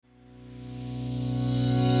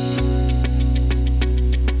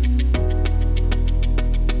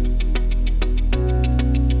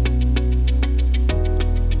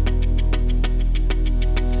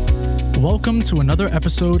Welcome to another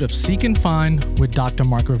episode of Seek and Find with Dr.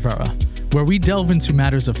 Mark Rivera, where we delve into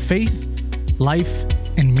matters of faith, life,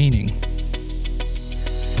 and meaning.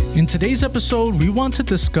 In today's episode, we want to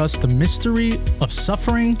discuss the mystery of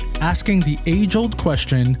suffering, asking the age-old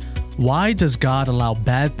question, why does God allow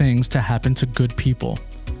bad things to happen to good people?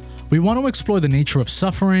 We want to explore the nature of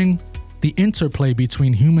suffering, the interplay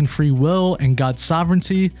between human free will and God's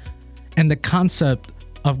sovereignty, and the concept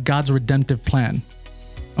of God's redemptive plan.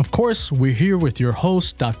 Of course, we're here with your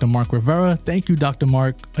host, Dr. Mark Rivera. Thank you, Dr.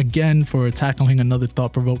 Mark, again for tackling another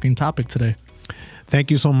thought-provoking topic today. Thank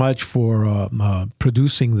you so much for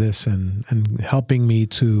producing this and helping me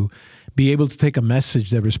to be able to take a message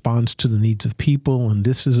that responds to the needs of people. And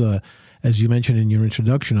this is, as you mentioned in your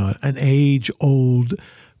introduction, an age-old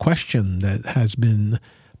question that has been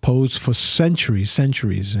posed for centuries.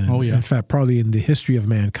 And in fact, probably in the history of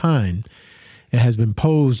mankind. It has been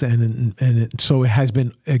posed, so it has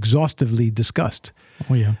been exhaustively discussed,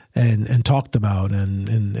 and talked about,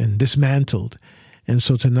 and dismantled. And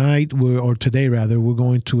so today, we're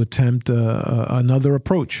going to attempt another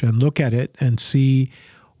approach and look at it and see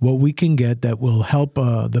what we can get that will help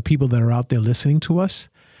the people that are out there listening to us.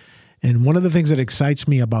 And one of the things that excites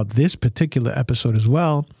me about this particular episode as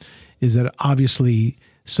well is that obviously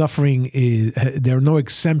suffering there are no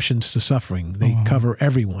exemptions to suffering. They cover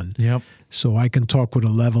everyone. Yep. So I can talk with a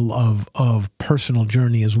level of personal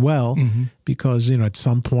journey as well, because, at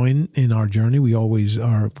some point in our journey, we always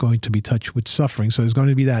are going to be touched with suffering. So there's going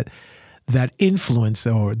to be that influence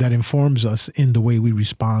or that informs us in the way we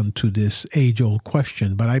respond to this age-old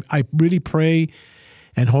question. But I really pray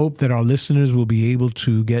and hope that our listeners will be able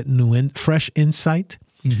to get fresh insight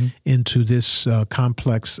into this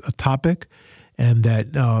complex topic. And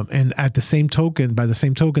that, and by the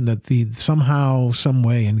same token, that somehow, some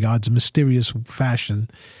way, in God's mysterious fashion,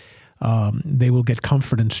 they will get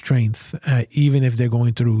comfort and strength, even if they're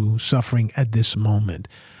going through suffering at this moment.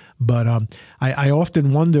 But I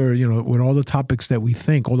often wonder, with all the topics that we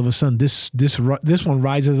think, all of a sudden this one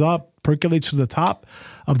rises up, percolates to the top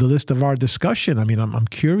of the list of our discussion. I mean, I'm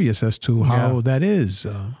curious as to how that is.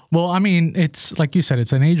 Well, I mean, it's like you said,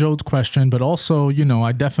 it's an age-old question, but also,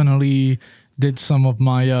 I definitely did some of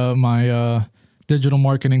my digital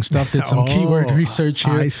marketing stuff, did some keyword research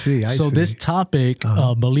here. I see. So this topic,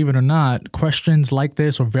 believe it or not, questions like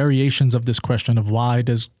this or variations of this question of why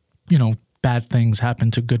does, bad things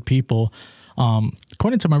happen to good people,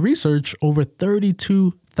 according to my research, over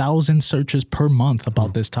 32,000 searches per month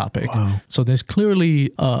about this topic. Wow. So there's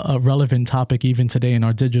clearly a relevant topic even today in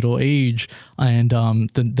our digital age, and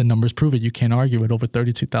the numbers prove it. You can't argue it. Over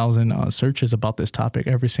 32,000 searches about this topic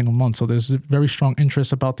every single month. So there's a very strong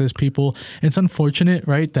interest about this, people. It's unfortunate,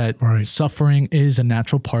 right, that suffering is a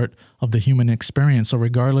natural part of the human experience. So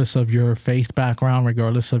regardless of your faith background,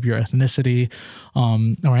 regardless of your ethnicity,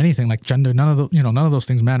 or anything like gender, none of those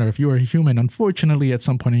things matter. If you are a human, unfortunately, at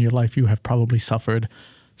some point in your life, you have probably suffered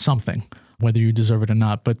something, whether you deserve it or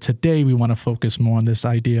not. But today we want to focus more on this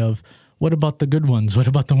idea of what about the good ones? What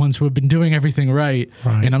about the ones who have been doing everything right?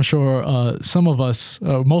 And I'm sure some of us,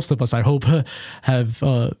 most of us, I hope,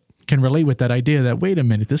 can relate with that idea that, wait a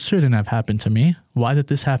minute, this shouldn't have happened to me. Why did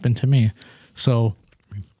this happen to me? So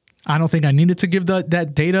I don't think I needed to give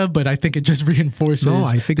that data, but I think it just reinforces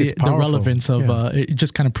the relevance of it.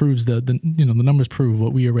 Just kind of proves the numbers prove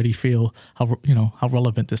what we already feel, how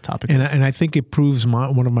relevant this topic is. And I think it proves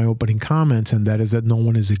one of my opening comments, and that is that no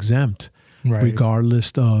one is exempt,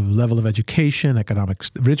 regardless of level of education,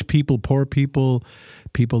 economics, rich people, poor people,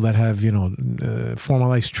 people that have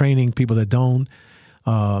formalized training, people that don't.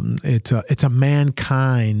 It's a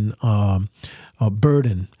mankind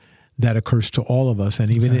burden that occurs to all of us. And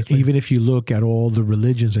even if you look at all the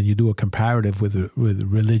religions and you do a comparative with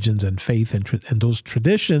religions and faith and those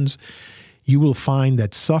traditions, you will find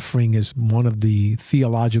that suffering is one of the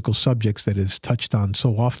theological subjects that is touched on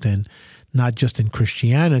so often, not just in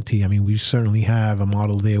Christianity. I mean, we certainly have a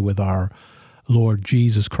model there with our Lord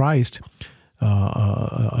Jesus Christ.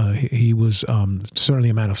 He was certainly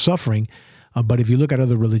a man of suffering. But if you look at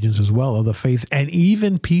other religions as well, other faiths, and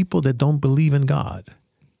even people that don't believe in God,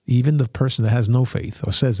 even the person that has no faith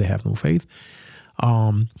or says they have no faith,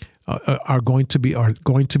 are going to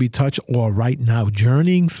be touched, or right now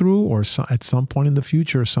journeying through, or at some point in the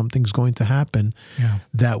future, something's going to happen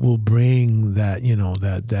that will bring that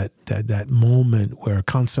that moment where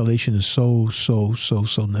consolation is so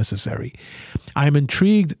necessary. I'm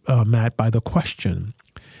intrigued, Matt, by the question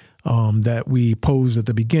that we posed at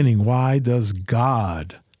the beginning: why does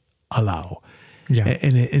God allow?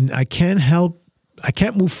 And I can't help I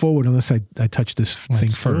can't move forward unless I touch this thing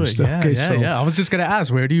first. Yeah. I was just going to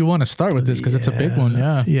ask, where do you want to start with this? Because it's a big one.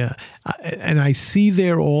 Yeah. Yeah. And I see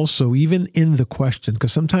there also, even in the question,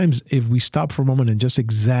 because sometimes if we stop for a moment and just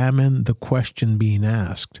examine the question being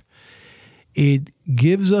asked, it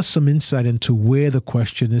gives us some insight into where the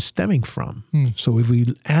question is stemming from. So if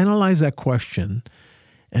we analyze that question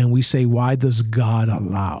and we say, why does God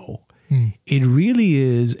allow? It really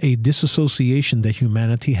is a disassociation that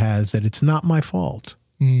humanity has, that it's not my fault.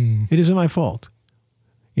 It isn't my fault.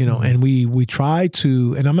 And we try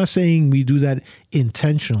to, and I'm not saying we do that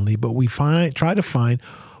intentionally, but we try to find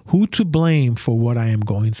who to blame for what I am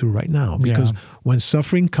going through right now. Because when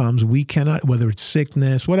suffering comes, we cannot, whether it's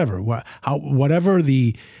sickness, whatever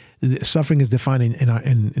the suffering is defined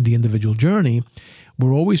in the individual journey,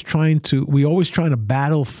 we're always trying to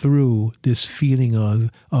battle through this feeling of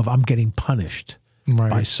I'm getting punished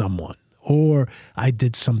by someone, or I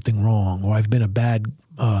did something wrong, or I've been a bad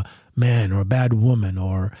man or a bad woman,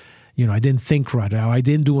 or I didn't think right, or I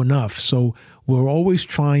didn't do enough. So we're always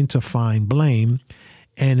trying to find blame,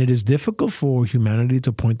 and it is difficult for humanity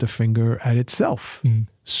to point the finger at itself.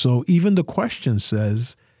 So even the question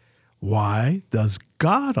says, why does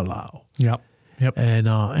God allow? Yep. And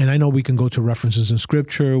I know we can go to references in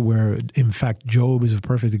Scripture where, in fact, Job is a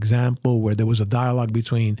perfect example, where there was a dialogue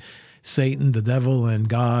between Satan, the devil, and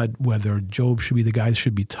God, whether Job should be the guy that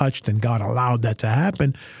should be touched, and God allowed that to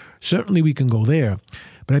happen. Certainly we can go there.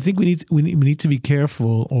 But I think we need to be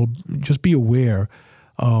careful, or just be aware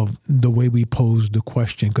of the way we pose the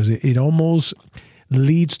question, because it almost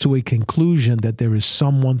leads to a conclusion that there is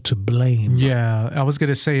someone to blame. Yeah, I was going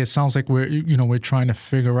to say, it sounds like we're trying to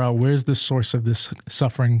figure out where's the source of this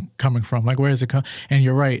suffering coming from. Like, where is it coming? And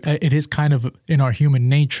you're right, it is kind of in our human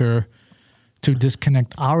nature to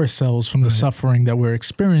disconnect ourselves from the suffering that we're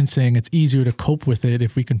experiencing. It's easier to cope with it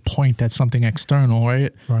if we can point at something external,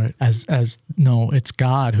 right? Right. As no, it's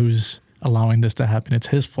God who's allowing this to happen. It's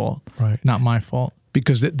His fault, not my fault.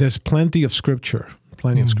 Because there's plenty of scripture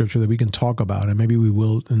that we can talk about, and maybe we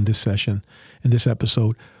will in this session, in this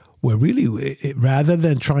episode, where really, rather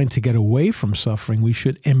than trying to get away from suffering, we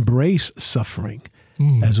should embrace suffering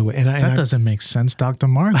as a way. And that doesn't make sense, Dr.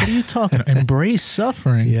 Mark. What are you talking about? Embrace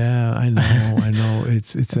suffering? Yeah, I know.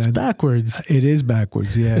 It's backwards. It is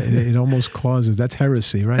backwards. Yeah, it almost causes, that's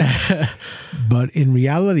heresy, right? But in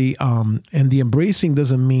reality, and the embracing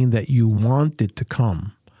doesn't mean that you want it to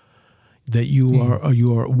come, that you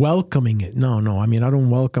are welcoming it. No. I mean, I don't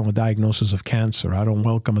welcome a diagnosis of cancer. I don't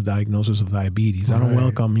welcome a diagnosis of diabetes. I don't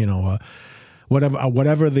welcome,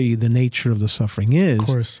 whatever the nature of the suffering is. Of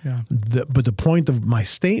course, yeah. But the point of my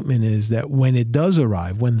statement is that when it does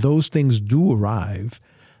arrive, when those things do arrive,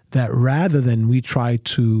 that rather than we try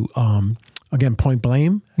to, again, point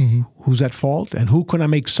blame, who's at fault, and who can I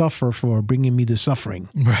make suffer for bringing me the suffering,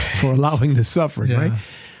 for allowing the suffering, right?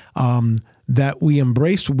 That we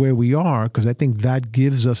embrace where we are, because I think that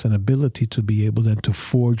gives us an ability to be able then to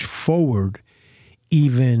forge forward,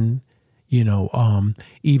 even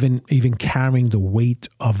carrying the weight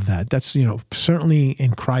of that. That's, certainly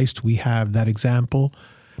in Christ we have that example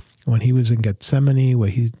when He was in Gethsemane, where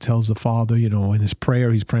He tells the Father, in His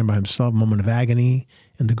prayer, He's praying by Himself, moment of agony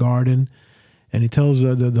in the garden. And He tells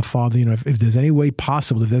the Father, if there's any way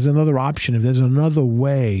possible, if there's another option, if there's another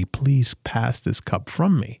way, please pass this cup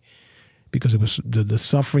from me. Because it was the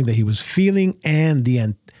suffering that He was feeling and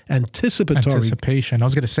the anticipation. I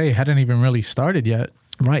was going to say, it hadn't even really started yet.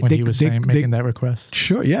 Right. When He was making that request.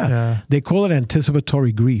 Sure, yeah. They call it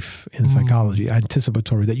anticipatory grief in psychology.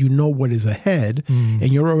 Anticipatory, that you know what is ahead and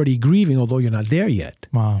you're already grieving, although you're not there yet.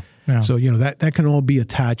 Wow. Yeah. So, that can all be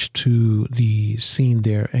attached to the scene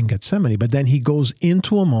there in Gethsemane. But then He goes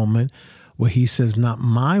into a moment where He says, not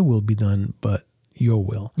my will be done, but your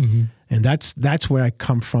will. And that's where I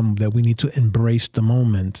come from, that we need to embrace the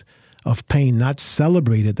moment of pain, not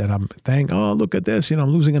celebrate it, that I'm look at this, I'm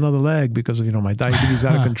losing another leg because of, my diabetes is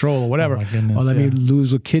out of control or whatever. Oh goodness, or let me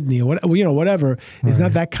lose a kidney or whatever, whatever. It's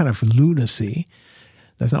not that kind of lunacy.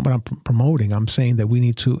 That's not what I'm promoting. I'm saying that we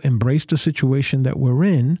need to embrace the situation that we're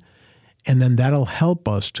in, and then that'll help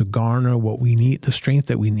us to garner what we need, the strength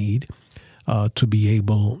that we need to be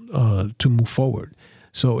able to move forward.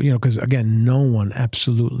 So, because again,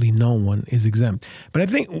 absolutely no one is exempt. But I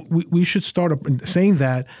think we should start up saying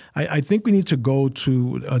that. I think we need to go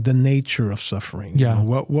to the nature of suffering. Yeah.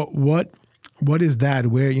 What is that?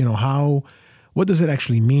 Where, what does it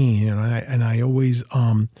actually mean? And I always,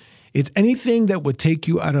 it's anything that would take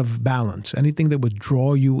you out of balance, anything that would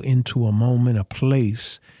draw you into a moment, a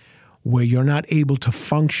place where you're not able to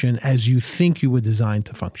function as you think you were designed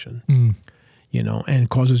to function. and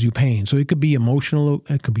causes you pain. So it could be emotional.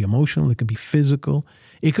 It could be physical.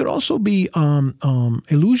 It could also be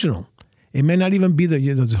illusional. It may not even be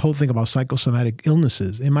the whole thing about psychosomatic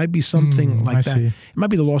illnesses. It might be something like that. It might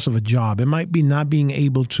be the loss of a job. It might be not being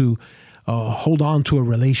able to hold on to a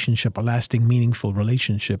relationship, a lasting, meaningful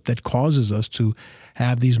relationship that causes us to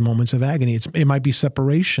have these moments of agony. It might be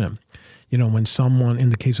separation. When someone, in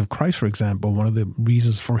the case of Christ, for example, one of the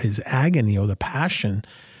reasons for his agony or the passion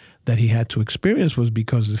that he had to experience was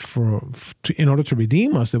because in order to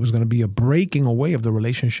redeem us, there was going to be a breaking away of the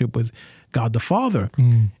relationship with God the Father,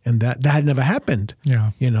 and that had never happened.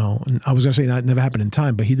 Yeah, and I was going to say that never happened in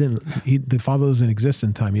time, but the Father doesn't exist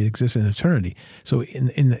in time; he exists in eternity. So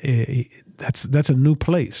that's a new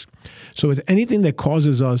place. So it's anything that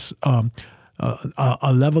causes us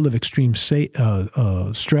a level of extreme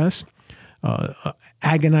stress,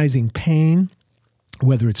 agonizing pain,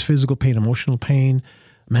 whether it's physical pain, emotional pain,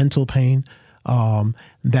 mental pain,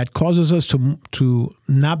 that causes us to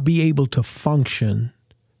not be able to function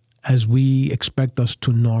as we expect us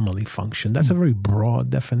to normally function. That's a very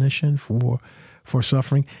broad definition for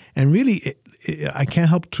suffering. And really, I can't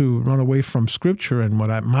help to run away from Scripture and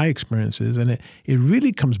what my experience is. And it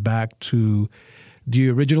really comes back to the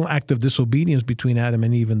original act of disobedience between Adam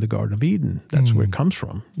and Eve in the Garden of Eden. That's where it comes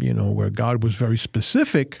from, where God was very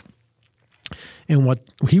specific in what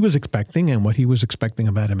he was expecting and what he was expecting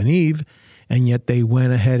of Adam and Eve, and yet they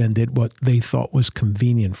went ahead and did what they thought was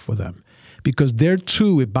convenient for them. Because there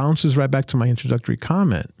too, it bounces right back to my introductory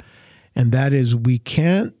comment, and that is we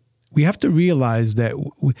have to realize that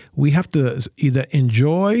we have to either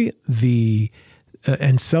enjoy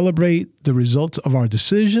and celebrate the results of our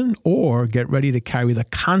decision or get ready to carry the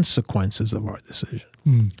consequences of our decision.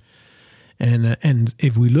 And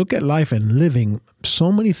if we look at life and living,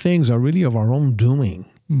 so many things are really of our own doing.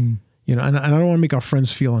 And I don't want to make our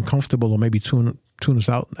friends feel uncomfortable or maybe tune us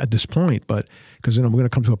out at this point, but because we're going to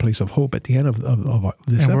come to a place of hope at the end of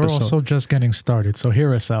this episode. And we're also just getting started, so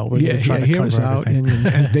hear us out. We're trying to hear cover us out, and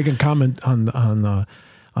they can comment on the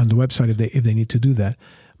website if they need to do that.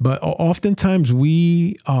 But oftentimes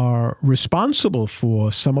we are responsible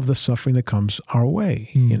for some of the suffering that comes our way.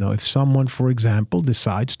 If someone, for example,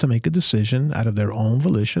 decides to make a decision out of their own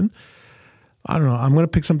volition, I don't know, I'm going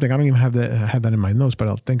to pick something, I don't even have that in my notes, but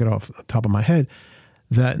I'll think it off the top of my head,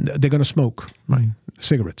 that they're going to smoke, right?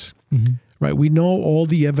 Cigarettes, right? We know all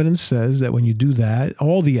the evidence says that when you do that,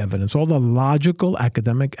 all the evidence, all the logical,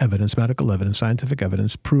 academic evidence, medical evidence, scientific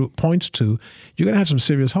evidence points to you're going to have some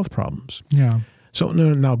serious health problems. Yeah. So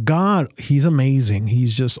now God, he's amazing.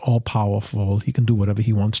 He's just all powerful. He can do whatever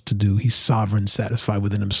he wants to do. He's sovereign, satisfied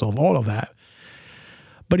within himself, all of that.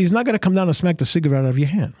 But he's not going to come down and smack the cigarette out of your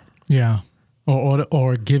hand. Yeah.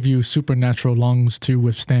 Or give you supernatural lungs to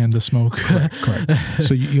withstand the smoke. Correct.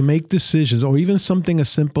 So you make decisions, or even something as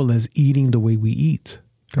simple as eating the way we eat.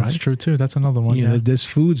 That's true too. That's another one. There's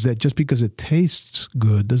foods that just because it tastes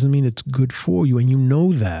good doesn't mean it's good for you, and you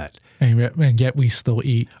know that. And yet we still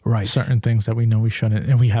eat certain things that we know we shouldn't.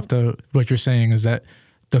 And we have to, what you're saying is that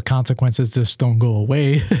the consequences just don't go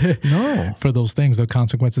away. No. For those things, the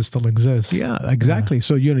consequences still exist. Yeah, exactly.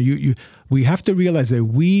 So, we have to realize that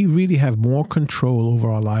we really have more control over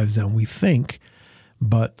our lives than we think,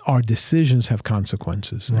 but our decisions have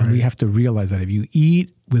consequences. Right. And we have to realize that if you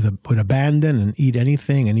eat with abandon and eat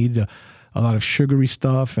anything and eat a lot of sugary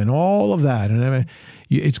stuff and all of that, and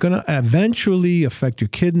it's going to eventually affect your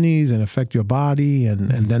kidneys and affect your body, and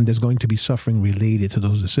then there's going to be suffering related to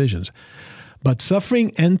those decisions. But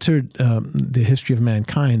suffering entered the history of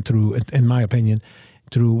mankind through, in my opinion,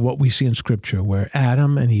 through what we see in Scripture, where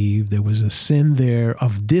Adam and Eve, there was a sin there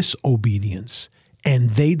of disobedience,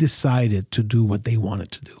 and they decided to do what they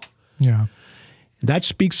wanted to do. Yeah. That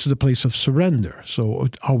speaks to the place of surrender. So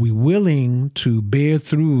are we willing to bear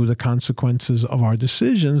through the consequences of our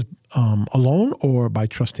decisions alone or by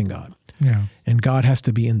trusting God? Yeah. And God has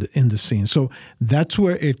to be in the scene. So that's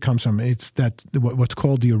where it comes from. It's what's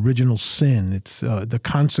called the original sin. It's the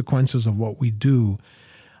consequences of what we do.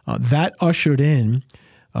 That ushered in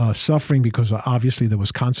suffering because obviously there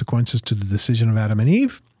was consequences to the decision of Adam and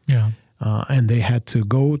Eve. Yeah. And they had to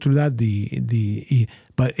go through that.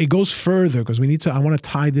 But it goes further because I want to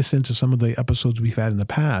tie this into some of the episodes we've had in the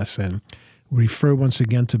past and refer once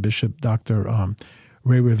again to Bishop Dr.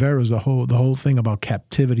 Ray Rivera's the whole thing about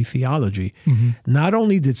captivity theology. Mm-hmm. Not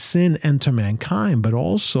only did sin enter mankind, but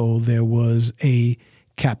also there was a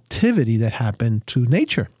captivity that happened to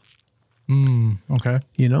nature. Okay.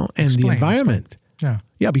 And the environment. Yeah.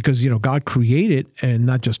 Yeah, because, God created, and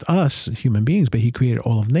not just us, human beings, but he created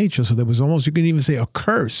all of nature. So there was almost, you can even say, a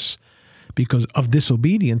curse because of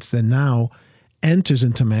disobedience that now enters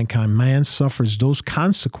into mankind, man suffers those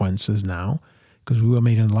consequences now, because we were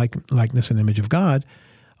made in likeness and image of God,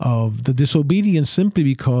 of the disobedience simply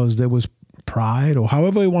because there was pride, or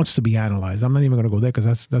however it wants to be analyzed. I'm not even going to go there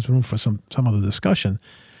because that's room for some other discussion.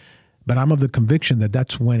 But I'm of the conviction that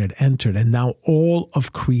that's when it entered. And now all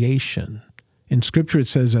of creation, in Scripture it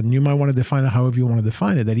says, and you might want to define it however you want to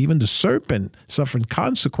define it, that even the serpent suffered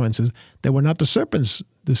consequences that were not the serpent's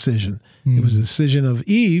decision. It was the decision of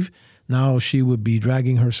Eve. Now she would be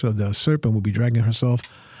dragging herself, the serpent would be dragging herself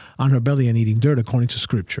on her belly and eating dirt according to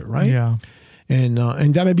Scripture, right? Yeah. And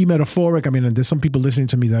that may be metaphoric. I mean, there's some people listening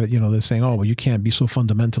to me that, they're saying, oh, well, you can't be so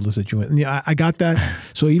fundamentalist that you... And yeah, I got that.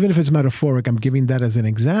 So even if it's metaphoric, I'm giving that as an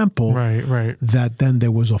example. Right. That then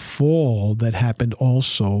there was a fall that happened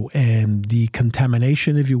also, and the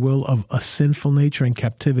contamination, if you will, of a sinful nature and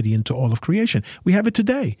captivity into all of creation. We have it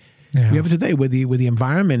today. Yeah. We have it today where the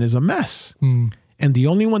environment is a mess. And the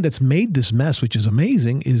only one that's made this mess, which is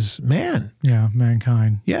amazing, is man. Yeah,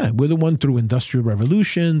 mankind. Yeah, we're the one through Industrial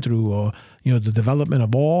Revolution, through the development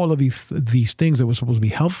of all of these things that were supposed to be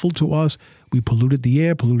helpful to us. We polluted the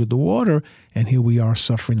air, polluted the water, and here we are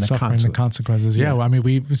suffering the consequences. Yeah, well, I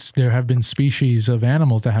mean, there have been species of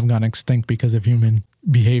animals that have gone extinct because of human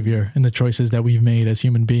behavior and the choices that we've made as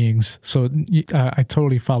human beings. So I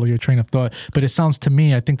totally follow your train of thought. But it sounds to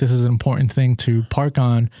me, I think this is an important thing to park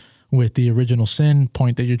on with the original sin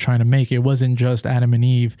point that you're trying to make. It wasn't just Adam and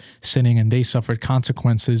Eve sinning and they suffered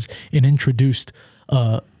consequences. It introduced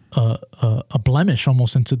a blemish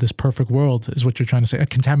almost into this perfect world, is what you're trying to say. A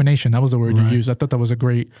contamination, that was the word you used. I thought that was a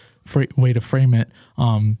great way to frame it.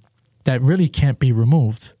 That really can't be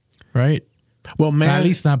removed, right? Well, man, at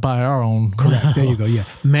least not by our own. Correct. There you go. Yeah.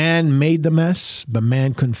 Man made the mess, but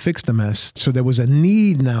man couldn't fix the mess. So there was a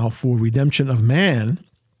need now for redemption of man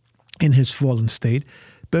in his fallen state,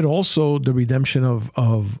 but also the redemption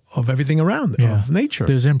of everything around, of nature.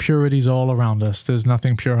 There's impurities all around us. There's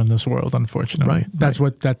nothing pure in this world, unfortunately. Right. That's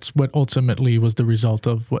what ultimately was the result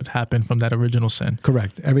of what happened from that original sin.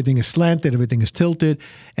 Correct. Everything is slanted. Everything is tilted.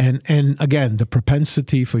 And again, the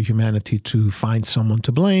propensity for humanity to find someone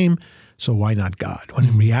to blame. So why not God? When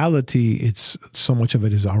in reality, it's so much of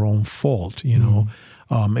it is our own fault, And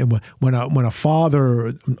when a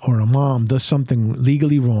father or a mom does something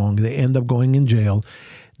legally wrong, they end up going in jail.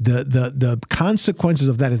 The consequences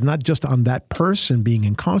of that is not just on that person being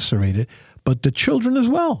incarcerated, but the children as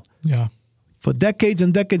well. Yeah. For decades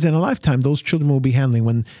and decades in a lifetime, those children will be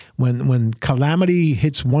handling when calamity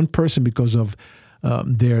hits one person because of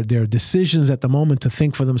their decisions at the moment to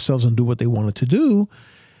think for themselves and do what they wanted to do.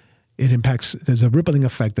 It impacts, there's a rippling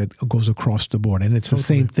effect that goes across the board. And it's the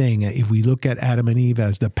same thing. If we look at Adam and Eve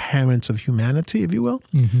as the parents of humanity, if you will,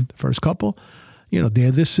 the first couple,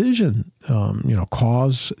 their decision,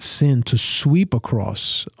 caused sin to sweep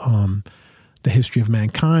across the history of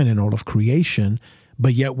mankind and all of creation.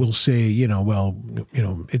 But yet we'll say,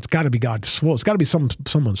 it's got to be God's fault. It's got to be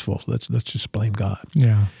someone's fault. Let's just blame God.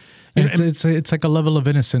 Yeah. It's like a level of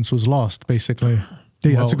innocence was lost, basically.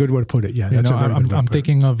 Yeah, that's a good way to put it. Yeah, that's a very good way to put it. I'm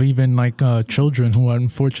thinking of even like children who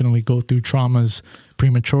unfortunately go through traumas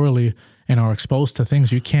prematurely and are exposed to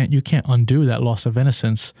things. You can't undo that loss of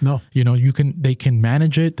innocence. No. They can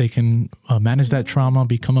manage it. They can manage that trauma,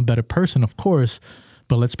 become a better person, of course.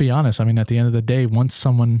 But let's be honest. I mean, at the end of the day, once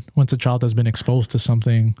a child has been exposed to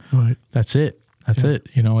something, that's it. That's it.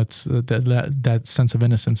 It's that sense of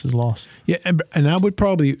innocence is lost. Yeah, and I would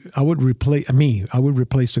replace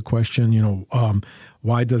the question,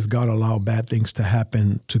 why does God allow bad things to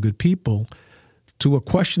happen to good people, to a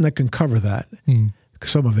question that can cover that,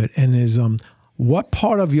 some of it, and is what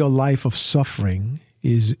part of your life of suffering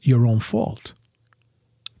is your own fault,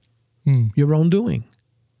 your own doing?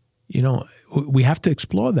 We have to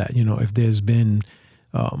explore that. If there's been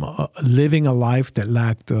living a life that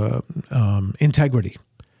lacked integrity,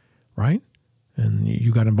 right? And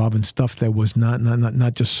you got involved in stuff that was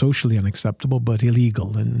not just socially unacceptable, but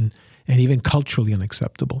illegal and even culturally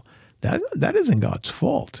unacceptable. That isn't God's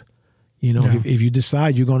fault. If you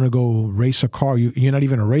decide you're going to go race a car, you're not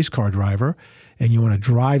even a race car driver, and you want to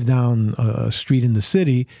drive down a street in the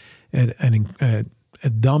city at a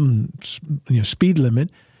dumb speed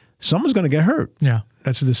limit, someone's going to get hurt. Yeah.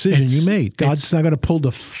 That's a decision you made. God's not going to pull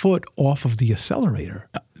the foot off of the accelerator.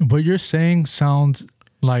 What you're saying sounds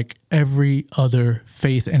like every other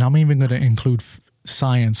faith, and I'm even going to include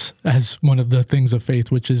science as one of the things of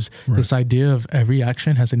faith, which is this idea of every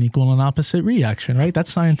action has an equal and opposite reaction, right?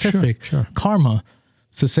 That's scientific. Sure. Karma,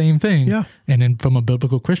 it's the same thing. Yeah. And then from a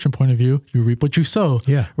biblical Christian point of view, you reap what you sow.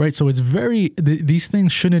 Yeah. Right? So it's these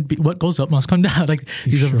things shouldn't be, what goes up must come down. Like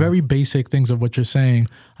these are very basic things of what you're saying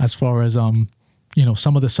as far as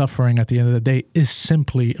some of the suffering at the end of the day is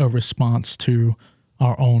simply a response to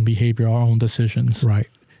our own behavior, our own decisions. Right.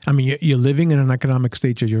 I mean, you're living in an economic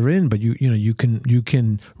state that you're in, but you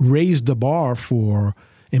can raise the bar for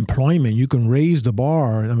employment. You can raise the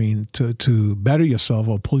bar, I mean, to better yourself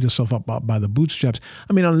or pull yourself up by the bootstraps.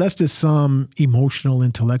 I mean, unless there's some emotional,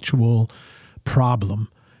 intellectual problem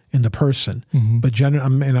in the person. Mm-hmm. But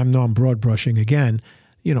and I know I'm broad brushing again,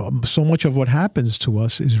 so much of what happens to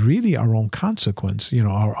us is really our own consequence,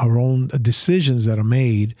 our own decisions that are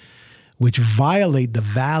made, which violate the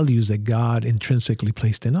values that God intrinsically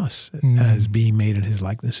placed in us as being made in his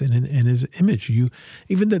likeness and in his image.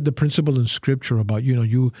 Even the principle in Scripture about,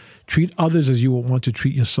 you treat others as you would want to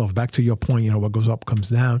treat yourself. Back to your point, what goes up comes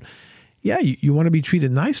down. Yeah, you want to be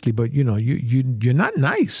treated nicely, but, you're not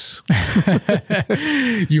nice.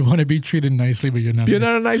 You want to be treated nicely, but you're not You're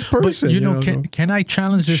not a nice person. But, can I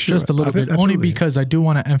challenge this just a little bit? Absolutely. Only because I do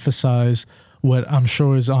want to emphasize what I'm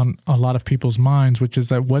sure is on a lot of people's minds, which is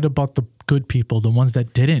that what about the good people, the ones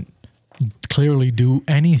that didn't clearly do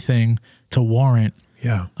anything to warrant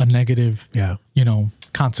a negative,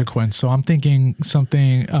 consequence? So I'm thinking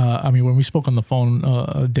something, when we spoke on the phone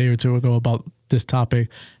a day or two ago about this topic,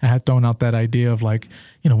 I had thrown out that idea of like,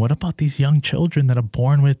 what about these young children that are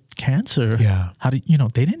born with cancer? Yeah. How do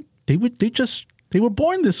they were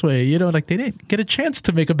born this way, like they didn't get a chance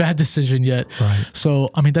to make a bad decision yet. Right. So,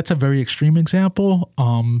 that's a very extreme example.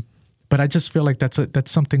 But I just feel like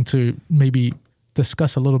that's something to maybe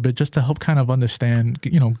discuss a little bit just to help kind of understand,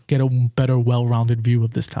 get a better, well-rounded view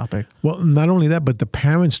of this topic. Well, not only that, but the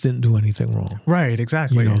parents didn't do anything wrong. Right,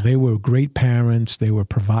 exactly. They were great parents. They were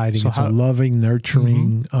providing. It's a loving,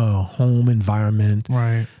 nurturing home environment.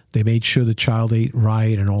 Right. They made sure the child ate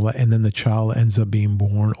right and all that, and then the child ends up being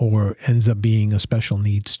born or ends up being a special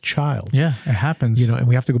needs child. Yeah, it happens. And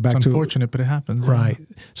we have to go back it's to unfortunate, but it happens. Right.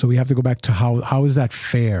 Yeah. So we have to go back to how is that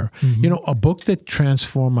fair? Mm-hmm. A book that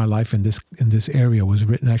transformed my life in this area was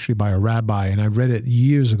written actually by a rabbi, and I read it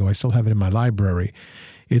years ago. I still have it in my library.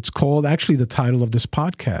 It's called, actually, the title of this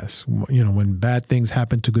podcast, When Bad Things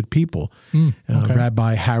Happen to Good People,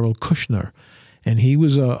 Rabbi Harold Kushner. And he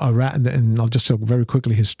was and I'll just tell very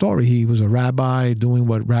quickly his story. He was a rabbi doing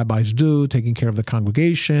what rabbis do, taking care of the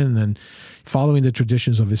congregation and following the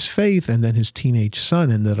traditions of his faith. And then his teenage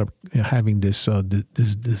son ended up having this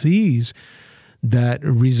disease that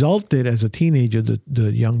resulted, as a teenager,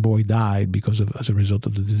 the young boy died as a result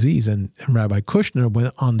of the disease. And Rabbi Kushner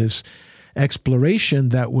went on this exploration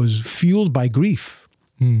that was fueled by grief.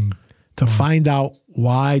 To find out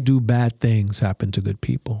why do bad things happen to good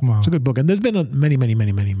people. Wow. It's a good book. And there's been many, many,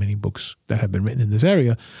 many, many, many books that have been written in this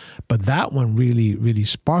area. But that one really, really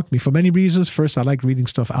sparked me for many reasons. First, I like reading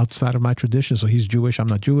stuff outside of my tradition. So he's Jewish, I'm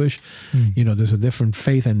not Jewish. There's a different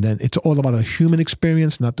faith. And then it's all about a human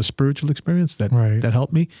experience, not the spiritual experience that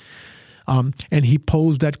helped me. And he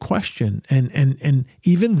posed that question. And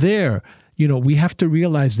even there, we have to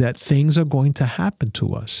realize that things are going to happen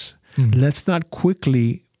to us. Let's not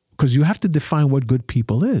quickly... Because you have to define what good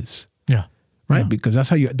people is. Yeah. Right? Yeah. Because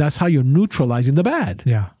that's how you're neutralizing the bad.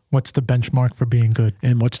 Yeah. What's the benchmark for being good?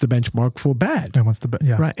 And what's the benchmark for bad? And what's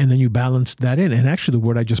right? And then you balance that in. And actually, the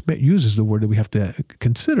word I just used is the word that we have to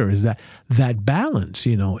consider is that balance.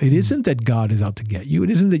 It isn't that God is out to get you. It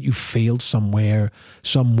isn't that you failed somewhere,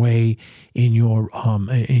 some way in your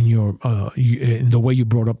in the way you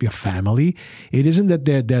brought up your family. It isn't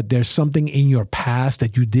that there's something in your past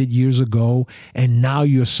that you did years ago, and now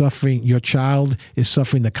you're suffering. Your child is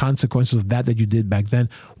suffering the consequences of that you did back then.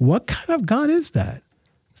 What kind of God is that?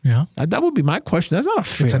 Yeah, that would be my question. That's not a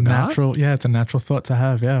fair God. It's a natural thought to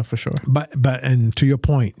have. Yeah, for sure. But and to your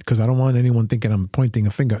point, because I don't want anyone thinking I'm pointing a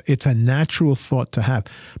finger. It's a natural thought to have.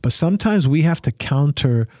 But sometimes we have to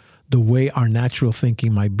counter the way our natural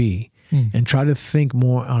thinking might be and try to think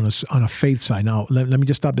more on a faith side. Now, let me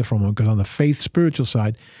just stop there for a moment, because on the faith spiritual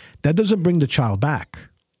side, that doesn't bring the child back.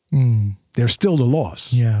 There's still the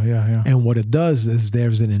loss. Yeah. And what it does is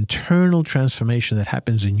there's an internal transformation that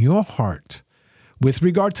happens in your heart with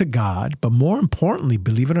regard to God, but more importantly,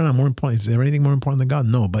 believe it or not, is there anything more important than God?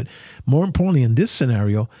 No, but more importantly in this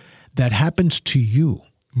scenario, that happens to you.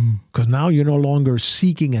 Because now you're no longer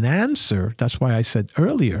seeking an answer. That's why I said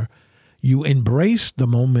earlier, you embrace the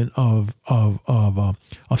moment of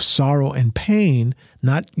sorrow and pain.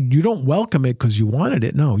 You don't welcome it because you wanted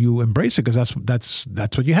it. No, you embrace it because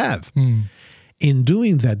that's what you have. In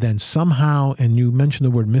doing that, then somehow, and you mentioned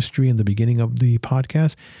the word mystery in the beginning of the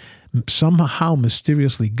podcast, somehow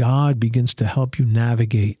mysteriously God begins to help you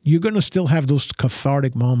navigate. You're going to still have those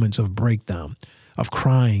cathartic moments of breakdown, of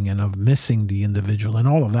crying and of missing the individual and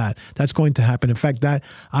all of that. That's going to happen. In fact, that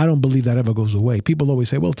I don't believe that ever goes away. People always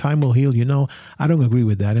say, well, time will heal. I don't agree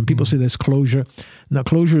with that. And people say there's closure. Now,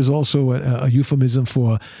 closure is also a euphemism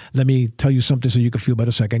for, let me tell you something so you can feel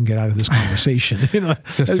better so I can get out of this conversation.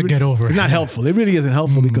 Just to get over it. It's not helpful. It really isn't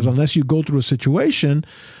helpful because unless you go through a situation,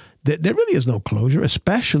 there really is no closure,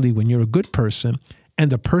 especially when you're a good person and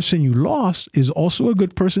the person you lost is also a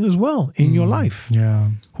good person as well in your life. Yeah.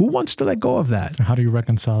 Who wants to let go of that? How do you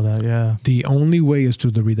reconcile that? Yeah. The only way is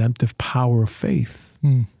through the redemptive power of faith.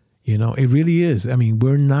 It really is. I mean,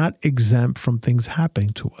 we're not exempt from things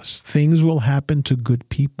happening to us. Things will happen to good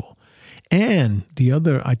people. And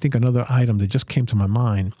another item that just came to my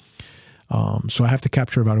mind, so I have to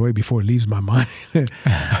capture it right away before it leaves my mind,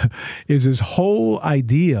 is this whole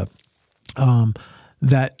idea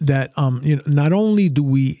that not only do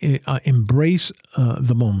we embrace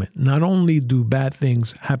the moment, not only do bad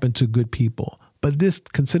things happen to good people, but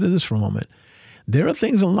consider this for a moment. There are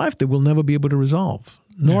things in life that we'll never be able to resolve,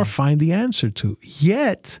 nor find the answer to.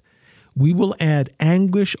 Yet, we will add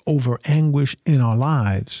anguish over anguish in our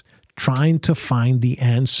lives, trying to find the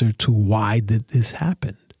answer to why did this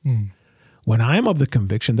happen. When I'm of the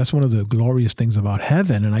conviction, that's one of the glorious things about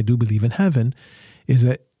heaven, and I do believe in heaven, is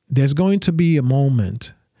that there's going to be a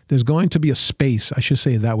moment, there's going to be a space, I should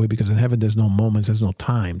say it that way, because in heaven there's no moments, there's no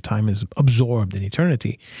time. Time is absorbed in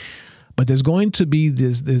eternity. But there's going to be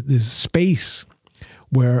this space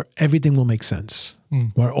where everything will make sense,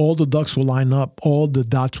 where all the ducks will line up, all the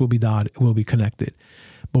dots will be connected.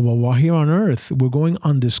 But while here on earth, we're going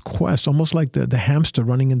on this quest, almost like the hamster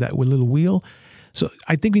running in that little wheel. So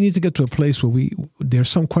I think we need to get to a place where there's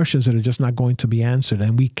some questions that are just not going to be answered,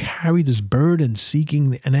 and we carry this burden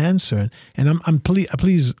seeking an answer. And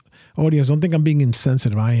please, audience, don't think I'm being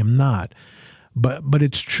insensitive. I am not. But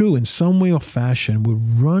it's true. In some way or fashion, we're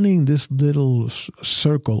running this little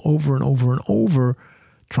circle over and over and over,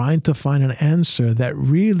 trying to find an answer that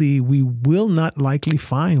really we will not likely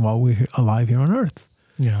find while we're alive here on earth.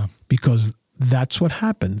 Yeah. Because that's what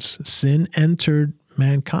happens. Sin entered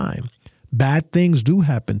mankind. Bad things do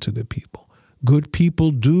happen to good people. Good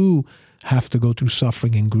people do have to go through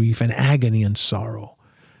suffering and grief and agony and sorrow,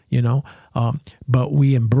 but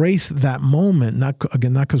we embrace that moment, not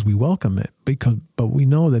because we welcome it, but we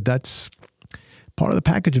know that that's part of the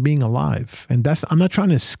package of being alive. And I'm not trying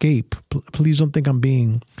to escape. Please don't think I'm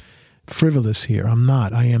being frivolous here.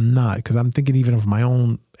 I am not, because I'm thinking even of my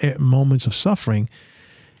own moments of suffering.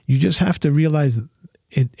 You just have to realize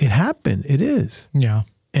it happened. It is. Yeah.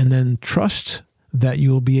 And then trust that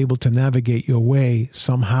you'll be able to navigate your way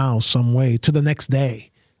somehow, some way to the next day,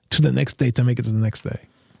 to make it to the next day.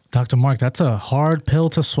 Dr. Mark, that's a hard pill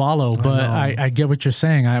to swallow, but I get what you're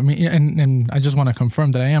saying. I mean, and I just want to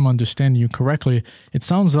confirm that I am understanding you correctly. It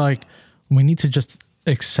sounds like we need to just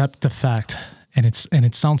accept the fact, and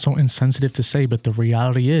it sounds so insensitive to say, but the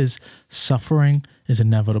reality is suffering is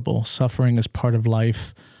inevitable. Suffering is part of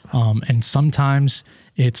life. And sometimes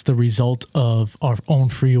it's the result of our own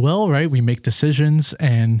free will, right? We make decisions,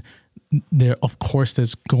 and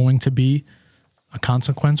there's going to be a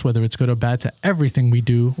consequence, whether it's good or bad, to everything we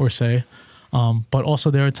do or say. But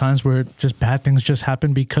also there are times where just bad things just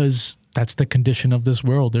happen because that's the condition of this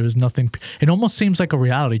world. There is nothing. It almost seems like a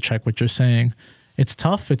reality check, what you're saying. It's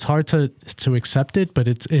tough. It's hard to accept it, but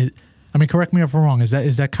I mean, correct me if I'm wrong. Is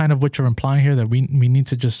that kind of what you're implying here, that we need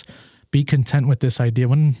to just be content with this idea?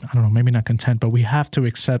 When, I don't know, maybe not content, but we have to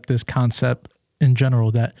accept this concept in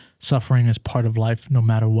general that suffering is part of life no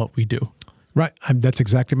matter what we do. Right. That's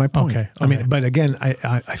exactly my point. Okay. I mean, but again,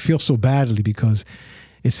 I feel so badly because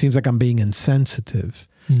it seems like I'm being insensitive.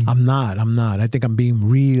 I'm not. I think I'm being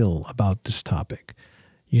real about this topic.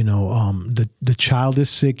 The child is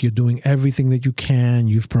sick. You're doing everything that you can.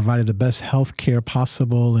 You've provided the best health care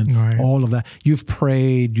possible and all of that. You've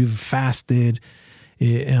prayed, you've fasted,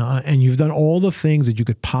 and you've done all the things that you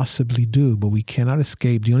could possibly do, but we cannot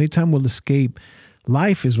escape. The only time we'll escape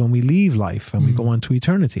life is when we leave life and we go on to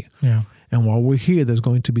eternity. Yeah. And while we're here, there's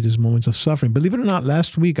going to be these moments of suffering. Believe it or not,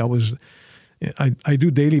 last week I do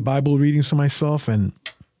daily Bible readings for myself and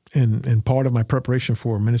part of my preparation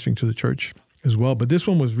for ministering to the church as well. But this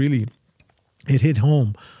one was really, it hit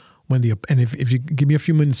home when if you give me a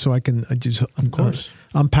few minutes so I can just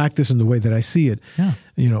unpack this in the way that I see it.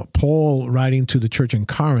 Yeah. Paul writing to the church in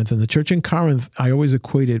Corinth, and the church in Corinth, I always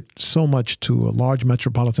equated so much to a large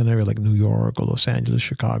metropolitan area like New York or Los Angeles,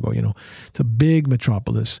 Chicago. It's a big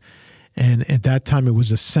metropolis. And at that time, it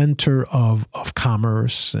was a center of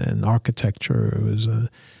commerce and architecture. It was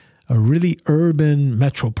a really urban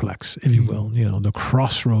metroplex, if you will, the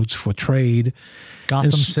crossroads for trade.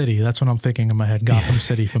 Gotham City, that's what I'm thinking in my head. Gotham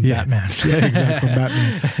City from Batman. Yeah, exactly, from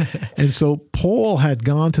Batman. And so Paul had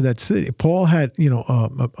gone to that city. Paul had,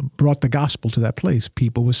 brought the gospel to that place.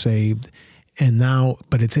 People were saved, and now,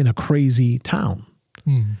 but it's in a crazy town.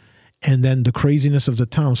 And then the craziness of the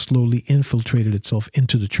town slowly infiltrated itself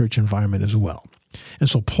into the church environment as well. And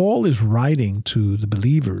so Paul is writing to the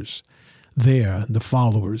believers there, the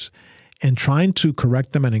followers, and trying to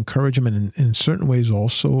correct them and encourage them, and in certain ways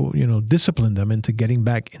also, discipline them into getting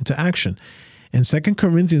back into action. And 2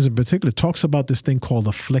 Corinthians in particular talks about this thing called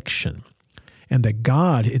affliction. And that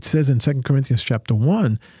God, it says in 2 Corinthians chapter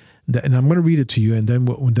 1, that, and I'm going to read it to you, and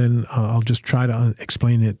then I'll just try to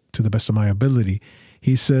explain it to the best of my ability.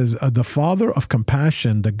 He says, the Father of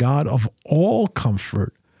compassion, the God of all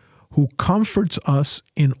comfort, who comforts us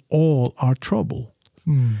in all our trouble.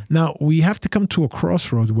 Now, we have to come to a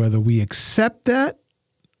crossroads whether we accept that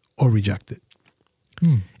or reject it.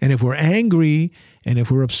 And if we're angry, and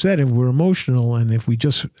if we're upset, if we're emotional, and if we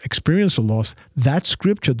just experience a loss, that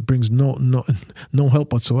scripture brings no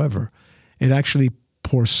help whatsoever. It actually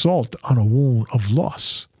pours salt on a wound of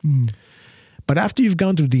loss. But after you've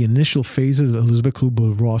gone through the initial phases, Elizabeth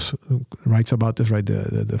Kubler-Ross writes about this, right?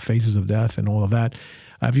 The phases of death and all of that.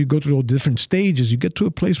 After you go through all different stages, you get to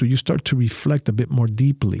a place where you start to reflect a bit more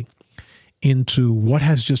deeply into what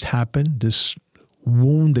has just happened, this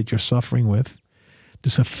wound that you're suffering with,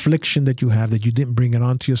 this affliction that you have that you didn't bring it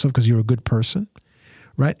onto yourself because you're a good person,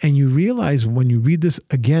 right? And you realize when you read this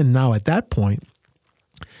again now at that point,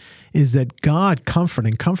 is that God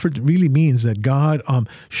and comfort really means that God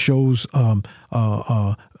shows,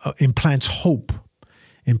 implants hope,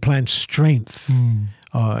 implants strength,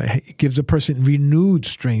 gives a person renewed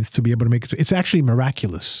strength to be able to make it. It's actually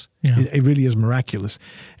miraculous. Yeah. It really is miraculous.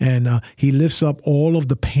 And he lifts up all of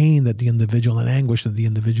the pain that the individual and anguish that the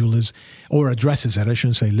individual is, or addresses it. I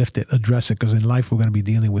shouldn't say lift it, address it, because in life we're going to be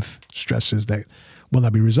dealing with stresses that will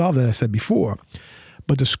not be resolved, as I said before.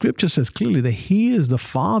 But the scripture says clearly that he is the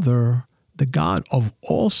Father, the God of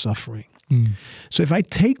all suffering. So if I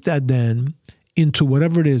take that then into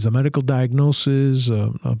whatever it is, a medical diagnosis,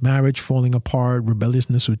 a marriage falling apart,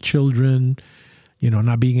 rebelliousness with children,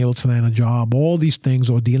 not being able to land a job, all these things,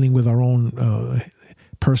 or dealing with our own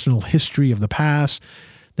personal history of the past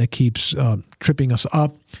that keeps tripping us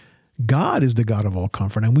up. God is the God of all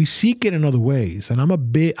comfort, and we seek it in other ways. And I'm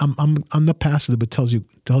the pastor that tells you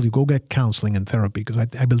go get counseling and therapy, because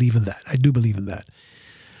I believe in that. I do believe in that.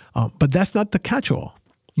 But that's not the catch-all.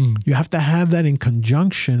 You have to have that in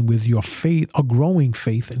conjunction with your faith, a growing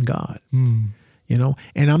faith in God. And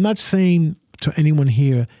I'm not saying to anyone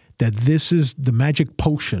here that this is the magic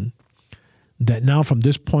potion that now from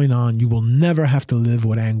this point on, you will never have to live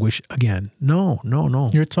with anguish again. No.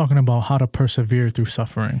 You're talking about how to persevere through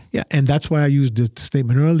suffering. Yeah, and that's why I used the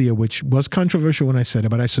statement earlier, which was controversial when I said it,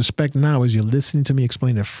 but I suspect now as you're listening to me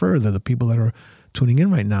explain it further, the people that are tuning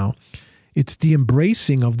in right now, it's the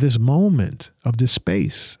embracing of this moment, of this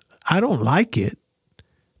space. I don't like it,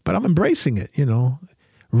 but I'm embracing it,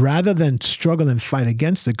 rather than struggle and fight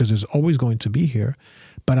against it, because it's always going to be here.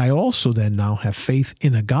 But I also then now have faith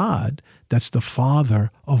in a God that's the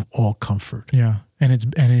Father of all comfort. Yeah,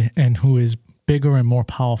 and who is bigger and more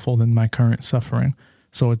powerful than my current suffering.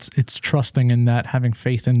 So it's trusting in that, having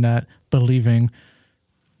faith in that, believing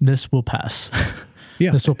this will pass.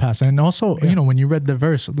 Yeah, this will pass. And also, when you read the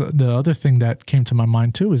verse, the other thing that came to my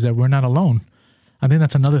mind too is that we're not alone. I think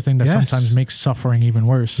that's another thing that sometimes makes suffering even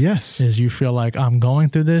worse. Yes, is you feel like I'm going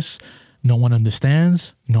through this. No one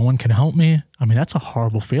understands. No one can help me. I mean, that's a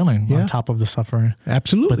horrible feeling on top of the suffering.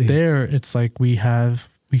 Absolutely. But there, it's like we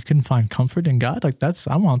can find comfort in God. Like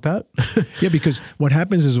I want that. Yeah, because what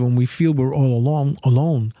happens is when we feel we're all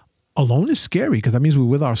alone is scary, because that means we're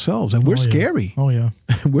with ourselves, and we're scary. Oh, yeah.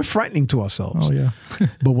 We're frightening to ourselves. Oh, yeah.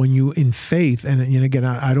 But when you in faith, and again,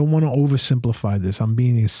 I don't want to oversimplify this. I'm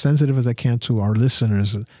being as sensitive as I can to our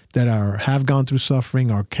listeners that have gone through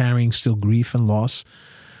suffering, are carrying still grief and loss.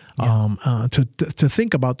 Yeah. To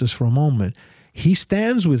think about this for a moment. He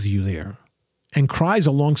stands with you there and cries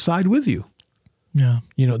alongside with you. Yeah.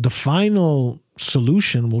 The final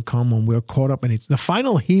solution will come when we're caught up in it. The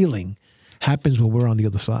final healing happens when we're on the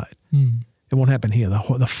other side. It won't happen here.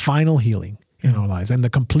 The final healing in our lives, and the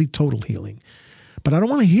complete total healing. But I don't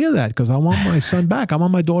want to hear that, because I want my son back. I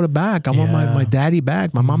want my daughter back. I want my daddy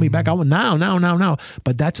back, my mommy back. I want now.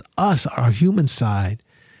 But that's us, our human side,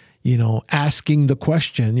 asking the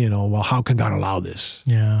question, well, how can God allow this?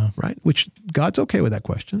 Yeah. Right? Which God's okay with that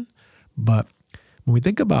question. But when we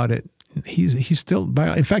think about it, he's still,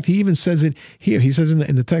 in fact, he even says it here. He says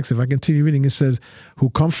in the text, if I continue reading, it says, who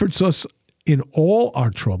comforts us in all our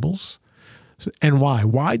troubles. And why?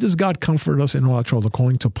 Why does God comfort us in all our trouble?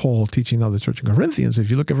 According to Paul teaching now the church in Corinthians,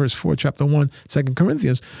 if you look at verse 4, chapter 1, 2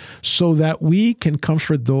 Corinthians, so that we can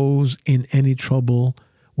comfort those in any trouble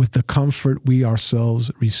with the comfort we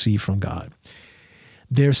ourselves receive from God.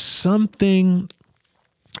 There's something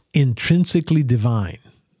intrinsically divine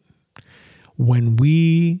when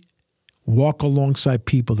we walk alongside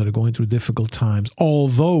people that are going through difficult times,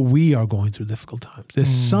 although we are going through difficult times. There's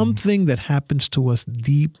something that happens to us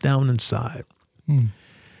deep down inside.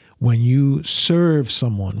 When you serve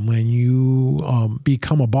someone, when you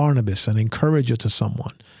become a Barnabas, an encourager to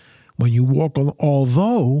someone, when you walk,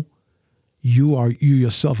 although you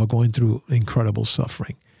yourself are going through incredible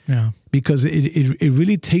suffering. Yeah. Because it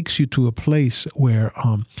really takes you to a place where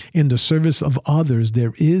in the service of others,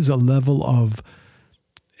 there is a level of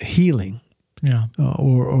healing,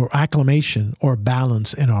 or acclamation or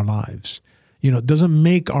balance in our lives. It doesn't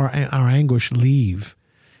make our anguish leave.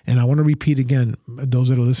 And I want to repeat again, those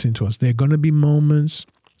that are listening to us, there are going to be moments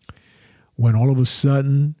when all of a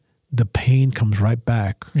sudden the pain comes right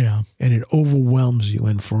back, and it overwhelms you.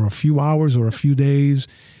 And for a few hours or a few days,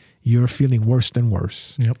 you're feeling worse than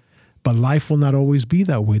worse. Yep. But life will not always be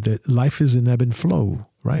that way. That life is an ebb and flow,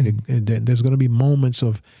 right? There's going to be moments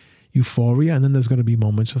of euphoria, and then there's going to be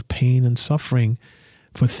moments of pain and suffering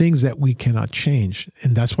for things that we cannot change.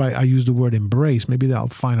 And that's why I use the word embrace. Maybe I'll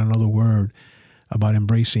find another word about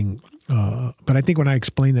embracing. But I think when I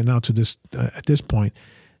explain it now to this at this point,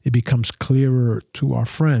 it becomes clearer to our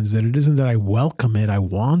friends that it isn't that I welcome it, I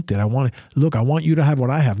want it. Look, I want you to have what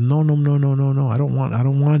I have. No.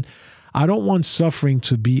 I don't want suffering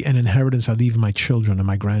to be an inheritance I leave my children and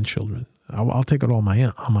my grandchildren. I'll take it all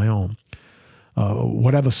on my own.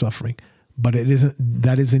 Whatever suffering. But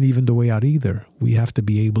that isn't even the way out either. We have to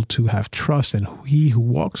be able to have trust in he who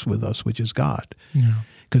walks with us, which is God.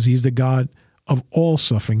 Because he's the God of all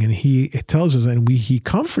suffering. And he tells us, and he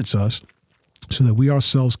comforts us so that we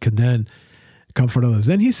ourselves can then comfort others.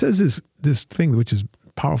 Then he says this thing, which is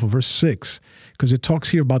powerful, verse 6, because it talks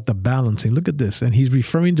here about the balancing. Look at this. And he's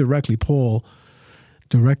referring Paul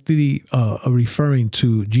directly referring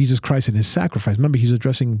to Jesus Christ and his sacrifice. Remember, he's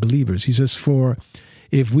addressing believers. He says, for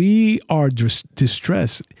if we are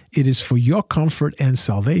distressed, it is for your comfort and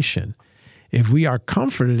salvation. If we are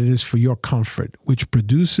comforted, it is for your comfort, which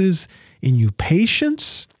produces in you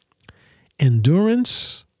patience,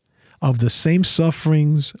 endurance of the same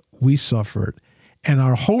sufferings we suffered. And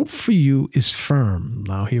our hope for you is firm.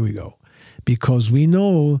 Now, here we go. Because we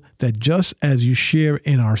know that just as you share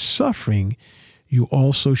in our suffering, you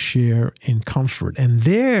also share in comfort. And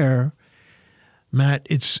there, Matt,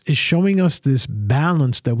 it's showing us this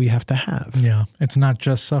balance that we have to have. Yeah, it's not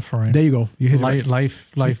just suffering. There you go. You hit it right.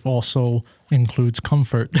 Life also includes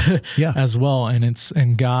comfort as well.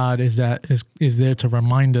 And God is there to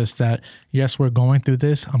remind us that, yes, we're going through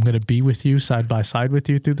this. I'm going to be with you side by side with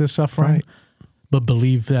you through this suffering. Right. But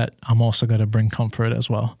believe that I'm also going to bring comfort as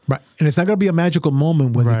well. Right. And it's not going to be a magical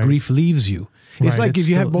moment when the grief leaves you. It's like if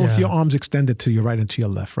you have both your arms extended to your right and to your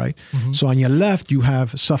left, right? Mm-hmm. So on your left, you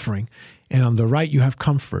have suffering. And on the right, you have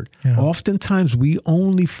comfort. Yeah. Oftentimes, we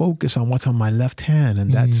only focus on what's on my left hand,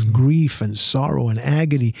 and that's grief and sorrow and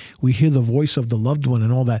agony. We hear the voice of the loved one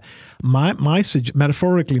and all that.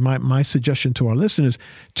 Metaphorically, my suggestion to our listeners,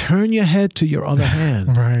 turn your head to your other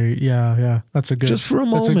hand. Right, yeah. That's a good, just for a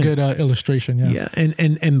moment. That's a good illustration, Yeah,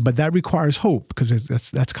 but that requires hope, because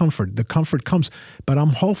that's comfort. The comfort comes, but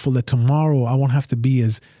I'm hopeful that tomorrow I won't have to be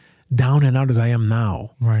as down and out as I am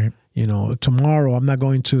now. Right. Tomorrow I'm not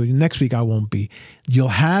going to, next week I won't be. You'll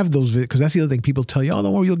have those, because that's the other thing. People tell you, oh,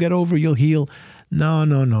 don't worry, you'll get over, you'll heal. No.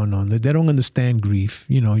 They don't understand grief.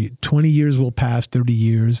 20 years will pass, 30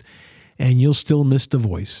 years, and you'll still miss the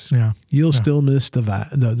voice. Yeah. You'll still miss the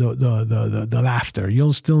laughter.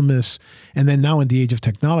 You'll still miss, and then now in the age of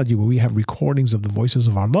technology where we have recordings of the voices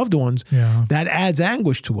of our loved ones, that adds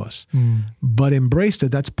anguish to us. But embrace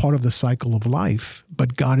that's part of the cycle of life.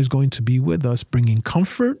 But God is going to be with us, bringing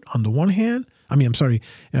comfort on the one hand.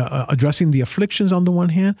 Addressing the afflictions on the one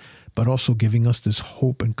hand, but also giving us this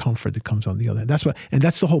hope and comfort that comes on the other.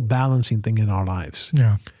 That's the whole balancing thing in our lives.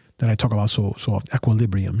 Yeah. That I talk about so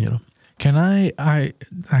equilibrium, Can I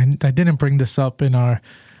didn't bring this up in our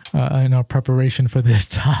preparation for this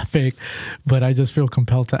topic, but I just feel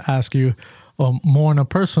compelled to ask you more on a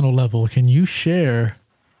personal level. Can you share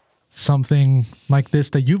something like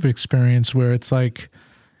this that you've experienced where it's like,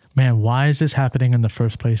 man, why is this happening in the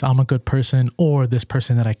first place? I'm a good person, or this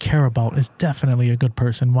person that I care about is definitely a good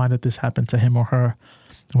person. Why did this happen to him or her?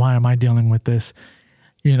 Why am I dealing with this?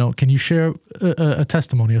 Can you share a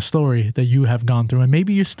testimony, a story that you have gone through, and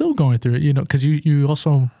maybe you're still going through it, because you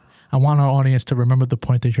also, I want our audience to remember the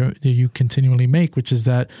point that you continually make, which is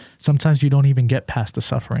that sometimes you don't even get past the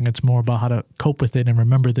suffering. It's more about how to cope with it and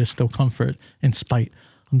remember there's still comfort in spite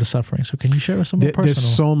of the suffering. So can you share some more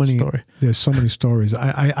personal story? There's so many stories.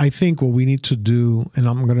 I think what we need to do, and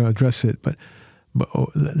I'm going to address it, but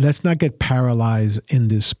let's not get paralyzed in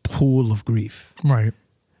this pool of grief. Right.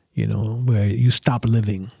 Where you stop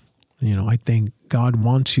living. I think God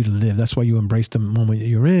wants you to live. That's why you embrace the moment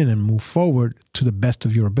you're in and move forward to the best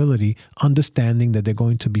of your ability, understanding that there are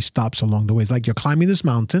going to be stops along the way. It's like you're climbing this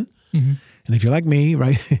mountain. Mm-hmm. And if you're like me,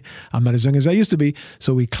 right, I'm not as young as I used to be.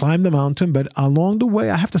 So we climb the mountain, but along the way,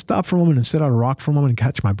 I have to stop for a moment and sit on a rock for a moment and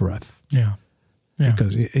catch my breath. Yeah.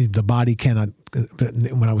 Because the body cannot,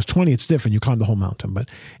 when I was 20, it's different. You climb the whole mountain.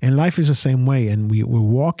 And life is the same way. And we're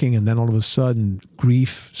walking, and then all of a sudden,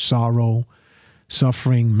 grief, sorrow,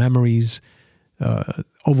 suffering, memories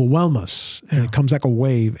overwhelm us. And it comes like a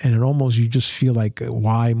wave. And it almost, you just feel like,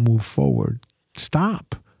 why move forward?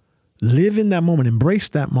 Stop. Live in that moment. Embrace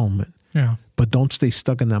that moment. Yeah. But don't stay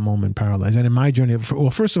stuck in that moment, paralyzed. And in my journey,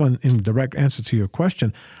 first of all, in direct answer to your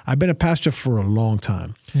question, I've been a pastor for a long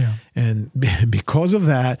time. Yeah. And because of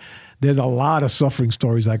that, there's a lot of suffering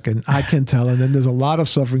stories I can tell. And then there's a lot of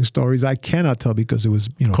suffering stories I cannot tell because it was,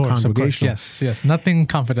 congregational. Yes. Nothing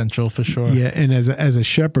confidential for sure. Yeah. And as a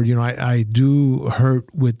shepherd, I do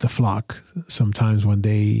hurt with the flock sometimes when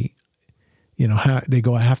they,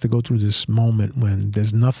 I have to go through this moment when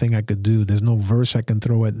there's nothing I could do. There's no verse I can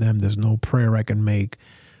throw at them. There's no prayer I can make.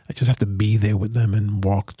 I just have to be there with them and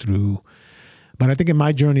walk through. But I think in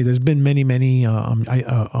my journey, there's been many. When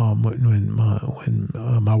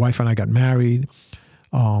my wife and I got married,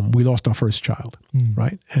 we lost our first child,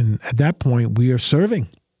 right? And at that point, we are serving.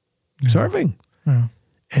 Yeah.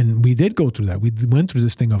 And we did go through that. We went through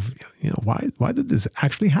this thing of, why did this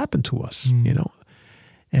actually happen to us?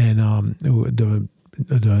 And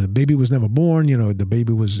the baby was never born. The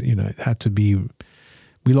baby was, had to be,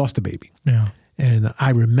 we lost the baby. Yeah. And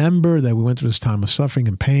I remember that we went through this time of suffering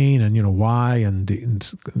and pain and, why, and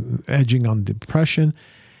edging on depression.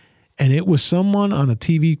 And it was someone on a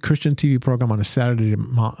Christian TV program on a Saturday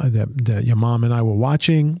that your mom and I were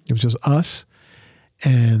watching. It was just us.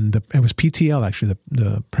 And it was PTL, actually,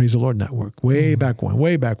 the Praise the Lord Network, way back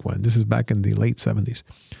when. This is back in the late 70s.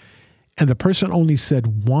 And the person only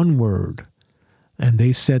said one word. And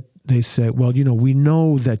they said, well, we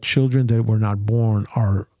know that children that were not born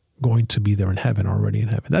are going to be there in heaven, already in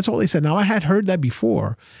heaven. That's all they said. Now, I had heard that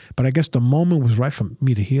before, but I guess the moment was right for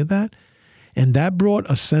me to hear that. And that brought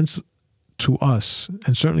a sense to us,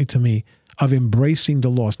 and certainly to me, of embracing the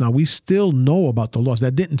loss. Now, we still know about the loss.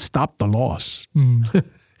 That didn't stop the loss. It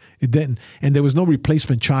didn't. And there was no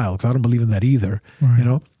replacement child, because I don't believe in that either,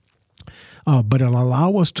 right. But it'll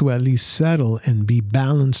allow us to at least settle and be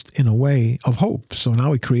balanced in a way of hope. So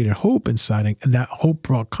now we created hope inside, and that hope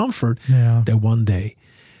brought comfort that one day,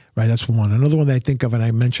 right? That's one. Another one that I think of and I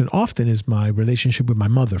mention often is my relationship with my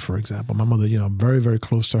mother, for example. My mother, I'm very, very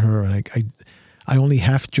close to her. And I only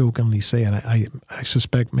half jokingly say, and I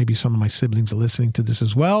suspect maybe some of my siblings are listening to this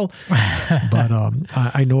as well. But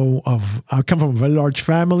I come from a very large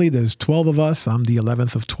family. There's 12 of us. I'm the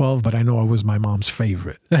 11th of 12, but I know I was my mom's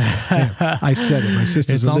favorite. So, I said it. My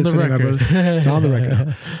sisters are listening. It's on the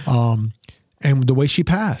record. And the way she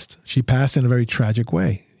passed in a very tragic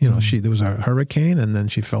way. There was a hurricane, and then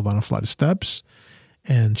she fell down a flight of steps.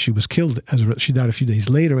 And she was killed. She died a few days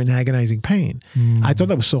later in agonizing pain. I thought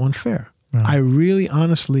that was so unfair. Right. I really,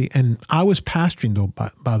 honestly, and I was pastoring though,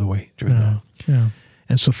 by the way, during that. Yeah.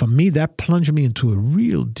 And so for me, that plunged me into a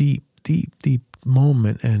real deep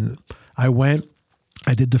moment. And I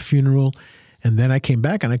did the funeral, and then I came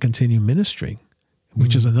back and I continued ministering,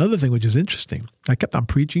 which is another thing which is interesting. I kept on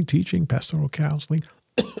preaching, teaching, pastoral counseling.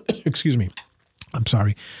 Excuse me. I'm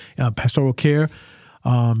sorry. Pastoral care.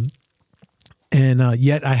 And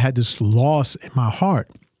yet I had this loss in my heart.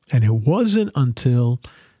 And it wasn't until...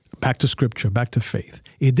 back to scripture, back to faith.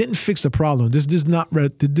 It didn't fix the problem. This does not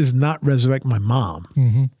resurrect my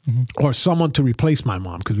mom or someone to replace my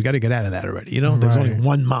mom, because we got to get out of that already. There's only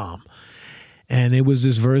one mom. And it was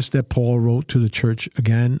this verse that Paul wrote to the church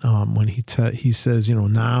again when he says,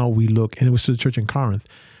 now we look, and it was to the church in Corinth,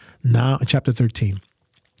 now in chapter 13,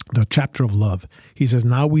 the chapter of love. He says,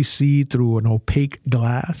 now we see through an opaque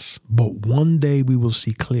glass, but one day we will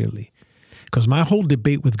see clearly. Because my whole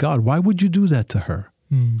debate with God, why would you do that to her?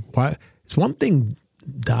 Why? It's one thing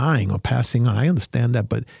dying or passing on. I understand that,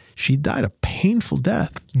 but she died a painful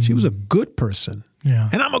death. She was a good person. Yeah.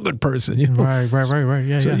 And I'm a good person. You know? Right.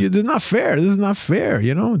 Yeah. So yeah. this is not fair. This is not fair.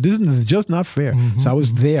 You know, this is just not fair. So I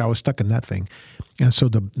was there. I was stuck in that thing. And so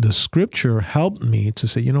the scripture helped me to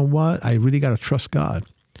say, you know what? I really got to trust God.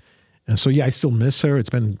 And so, I still miss her. It's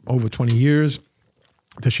been over 20 years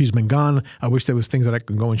that she's been gone. I wish there was things that I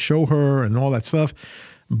could go and show her and all that stuff.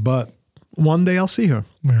 But one day I'll see her.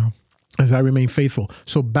 Yeah. As I remain faithful.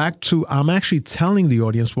 So back to, I'm actually telling the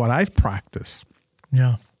audience what I've practiced.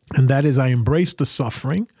 Yeah. And that is I embrace the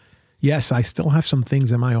suffering. Yes, I still have some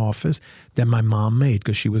things in my office that my mom made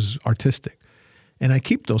because she was artistic. And I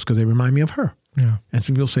keep those because they remind me of her. Yeah. And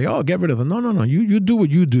people say, oh, get rid of them. No. You do what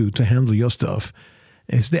you do to handle your stuff.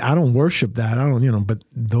 I don't worship that. I don't, but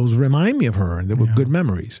those remind me of her and they were good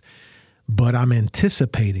memories. But I'm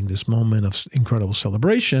anticipating this moment of incredible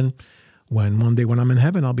celebration when one day when I'm in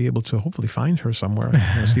heaven, I'll be able to hopefully find her somewhere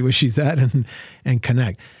and see where she's at and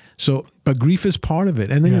connect. So, but grief is part of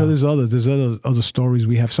it. And then, there's other stories.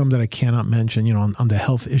 We have some that I cannot mention, on the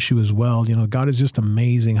health issue as well. God is just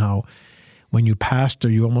amazing how when you pastor,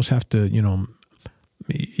 you almost have to,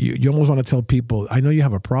 you almost want to tell people, I know you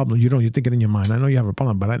have a problem. You think it in your mind. I know you have a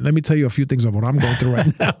problem, but let me tell you a few things of what I'm going through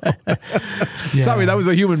right now. Sorry, that was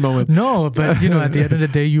a human moment. No, but at the end of the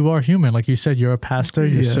day, you are human. Like you said, you're a pastor.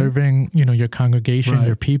 You're serving, your congregation,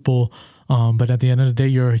 your people. But at the end of the day,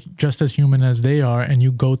 you're just as human as they are, and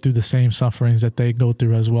you go through the same sufferings that they go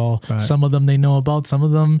through as well. Right. Some of them they know about. Some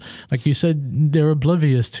of them, like you said, they're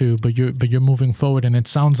oblivious to. But you're moving forward, and it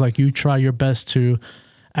sounds like you try your best to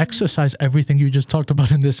exercise everything you just talked about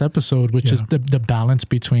in this episode, which is the balance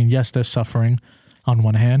between, yes, there's suffering on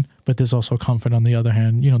one hand, but there's also comfort on the other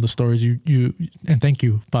hand. The stories you and thank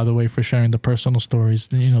you, by the way, for sharing the personal stories,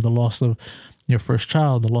 the loss of your first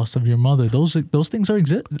child, the loss of your mother, those things are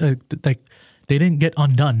like they didn't get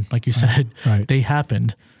undone, like you said. Right. They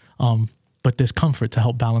happened. But there's comfort to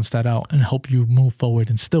help balance that out and help you move forward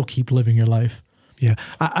and still keep living your life. Yeah.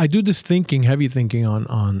 I do this heavy thinking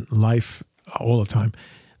on life all the time.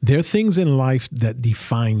 There are things in life that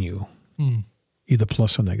define you, either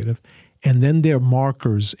plus or negative. And then there are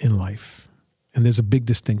markers in life. And there's a big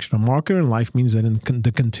distinction. A marker in life means that in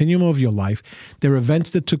the continuum of your life, there are events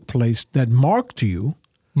that took place that marked you,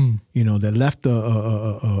 that left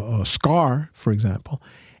a scar, for example.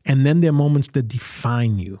 And then there are moments that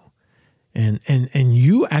define you. And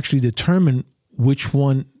you actually determine which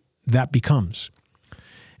one that becomes.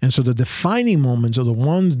 And so the defining moments are the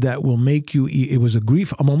ones that will make you, it was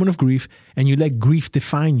a moment of grief, and you let grief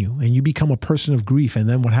define you, and you become a person of grief. And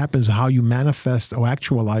then what happens, how you manifest or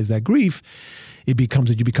actualize that grief, it becomes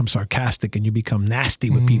that you become sarcastic and you become nasty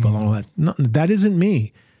with people and all that. No, that isn't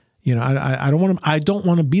me. I don't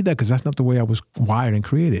want to be that because that's not the way I was wired and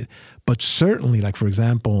created. But certainly, like for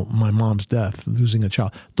example, my mom's death, losing a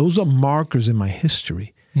child, those are markers in my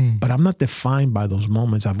history. But I'm not defined by those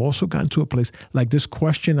moments. I've also gotten to a place like this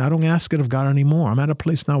question. I don't ask it of God anymore. I'm at a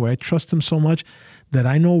place now where I trust him so much that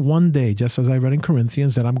I know one day, just as I read in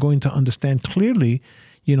Corinthians, that I'm going to understand clearly,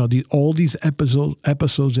 all these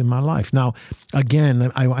episodes in my life. Now,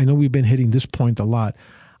 again, I know we've been hitting this point a lot.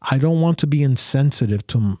 I don't want to be insensitive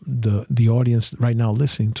to the audience right now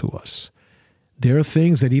listening to us. There are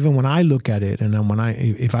things that even when I look at it, and then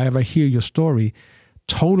if I ever hear your story,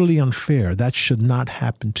 totally unfair. That should not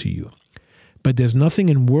happen to you. But there's nothing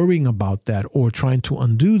in worrying about that or trying to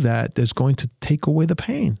undo that that's going to take away the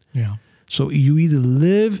pain. Yeah. So you either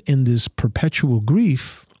live in this perpetual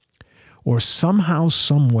grief or somehow,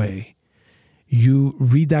 some way, you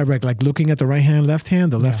redirect, like looking at the right hand, left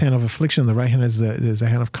hand, the left hand of affliction, the right hand is the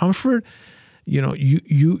hand of comfort.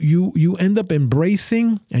 You end up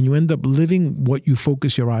embracing and you end up living what you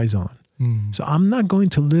focus your eyes on. So I'm not going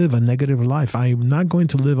to live a negative life. I'm not going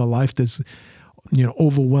to live a life that's,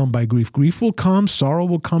 overwhelmed by grief. Grief will come, sorrow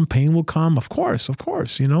will come, pain will come. Of course,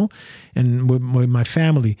 And with my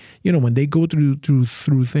family, when they go through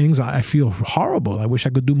things, I feel horrible. I wish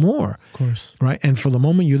I could do more. Of course, right. And for the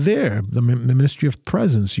moment you're there, the ministry of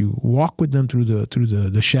presence, you walk with them through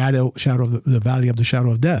the shadow of the valley of the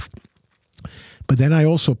shadow of death. But then I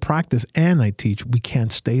also practice and I teach. We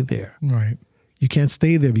can't stay there. Right. You can't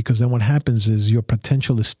stay there because then what happens is your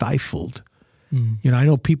potential is stifled. I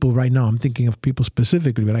know people right now, I'm thinking of people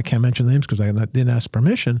specifically, but I can't mention names because I didn't ask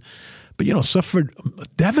permission, but, suffered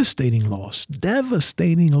devastating loss.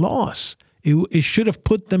 It should have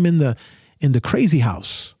put them in the crazy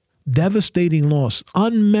house. Devastating loss,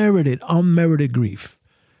 unmerited grief.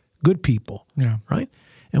 Good people, right?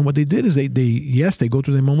 And what they did is they go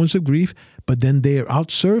through their moments of grief, but then they're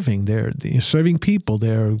out serving. They're serving people.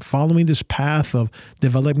 They're following this path of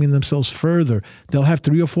developing themselves further. They'll have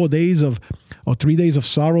 3 or 4 days or 3 days of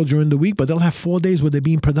sorrow during the week, but they'll have 4 days where they're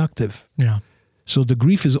being productive. Yeah. So the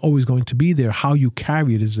grief is always going to be there. How you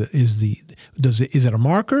carry it is it a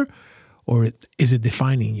marker, or is it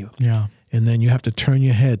defining you? Yeah. And then you have to turn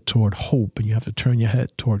your head toward hope, and you have to turn your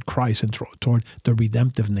head toward Christ and toward the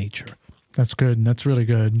redemptive nature. That's good. That's really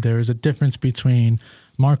good. There is a difference between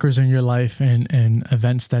markers in your life and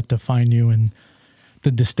events that define you, and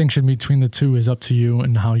the distinction between the two is up to you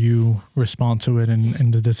and how you respond to it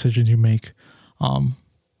and the decisions you make.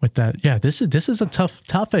 With that, yeah, this is a tough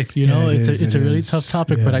topic. It's a really tough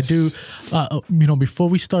topic. Yes. But I do, before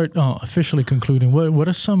we start officially concluding, what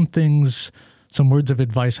are some things, some words of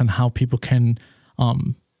advice on how people can,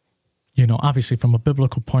 obviously from a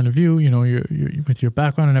biblical point of view, you're with your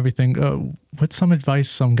background and everything, what's some advice,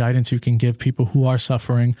 some guidance you can give people who are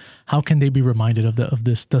suffering? How can they be reminded of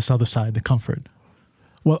this other side, the comfort?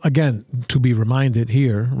 Well, again, to be reminded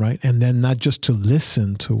here, right? And then not just to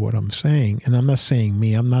listen to what I'm saying. And I'm not saying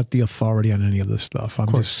me. I'm not the authority on any of this stuff. I'm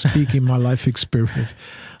just speaking my life experience.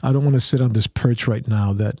 I don't want to sit on this perch right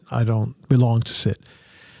now that I don't belong to sit.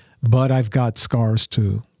 But I've got scars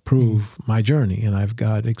to prove my journey. And I've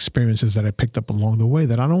got experiences that I picked up along the way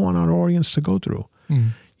that I don't want our audience to go through.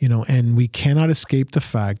 And we cannot escape the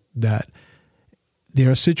fact that there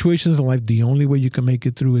are situations in life, the only way you can make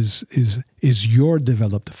it through is your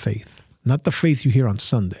developed faith. Not the faith you hear on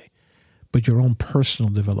Sunday, but your own personal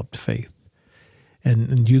developed faith.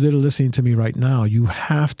 And you that are listening to me right now, you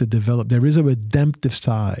have to develop. There is a redemptive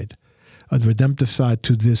side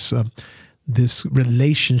to this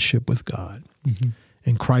relationship with God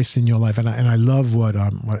and Christ in your life. And I love what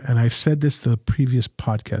and I've said this to the previous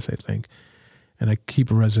podcast, I think. And I keep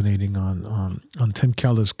resonating on Tim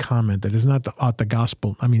Keller's comment that it's not about the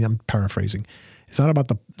gospel. I mean, I'm paraphrasing. It's not about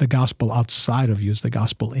the gospel outside of you. It's the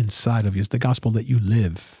gospel inside of you. It's the gospel that you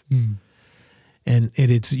live. And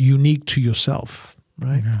it's unique to yourself,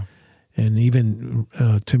 right? Yeah. And even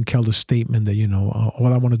Tim Keller's statement that,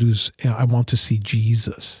 all I want to do is I want to see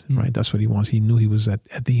Jesus, right? That's what he wants. He knew he was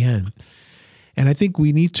at the end. And I think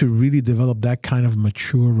we need to really develop that kind of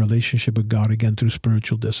mature relationship with God, again, through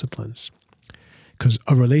spiritual disciplines. Because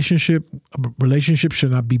a relationship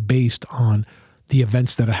should not be based on the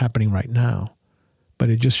events that are happening right now, but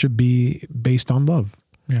it just should be based on love.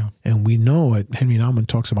 Yeah. And we know it. Henry Nauman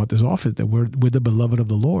talks about this often, that we're the beloved of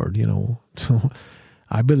the Lord, So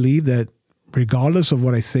I believe that regardless of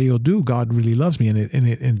what I say or do, God really loves me.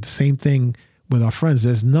 And the same thing with our friends.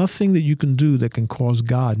 There's nothing that you can do that can cause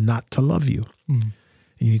God not to love you. And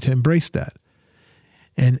you need to embrace that.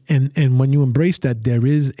 And when you embrace that, there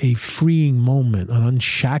is a freeing moment, an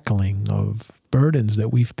unshackling of burdens that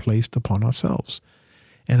we've placed upon ourselves.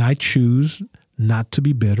 And I choose not to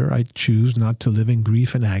be bitter. I choose not to live in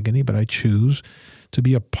grief and agony, but I choose to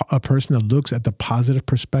be a person that looks at the positive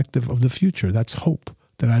perspective of the future. That's hope,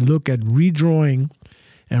 that I look at redrawing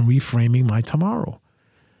and reframing my tomorrow.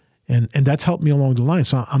 And that's helped me along the line.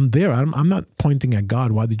 So I'm there. I'm not pointing at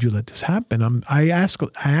God, why did you let this happen? I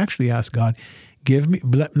actually ask God,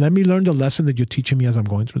 let me learn the lesson that you're teaching me as I'm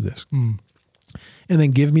going through this. And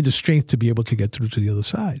then give me the strength to be able to get through to the other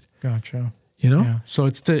side. Gotcha. Yeah. So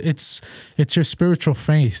it's your spiritual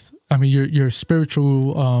faith. I mean, your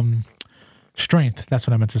spiritual strength. That's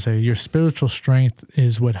what I meant to say. Your spiritual strength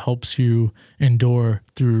is what helps you endure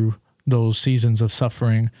through those seasons of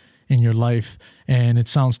suffering in your life. And it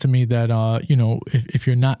sounds to me that, if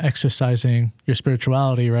you're not exercising your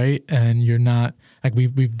spirituality, right, and you're not, like we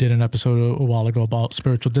did an episode a while ago about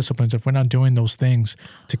spiritual disciplines, if we're not doing those things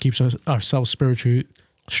to keep ourselves spiritually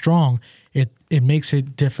strong, it makes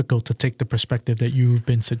it difficult to take the perspective that you've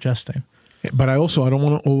been suggesting. But I don't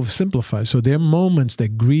want to oversimplify. So there are moments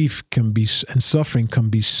that grief can be and suffering can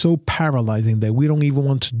be so paralyzing that we don't even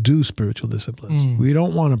want to do spiritual disciplines. We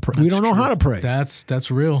don't want to pray. We don't know how to pray. That's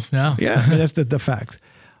real. Yeah. Yeah, I mean, that's the fact.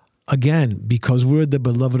 Again, because we're the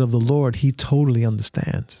beloved of the Lord, He totally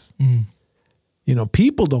understands.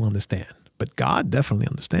 People don't understand, but God definitely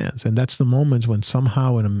understands. And that's the moments when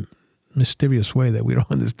somehow in a mysterious way that we don't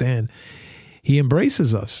understand, He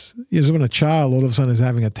embraces us. When a child all of a sudden is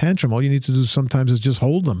having a tantrum, all you need to do sometimes is just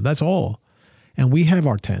hold them. That's all. And we have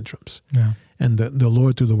our tantrums. Yeah. And the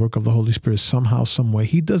Lord, through the work of the Holy Spirit, somehow, some way,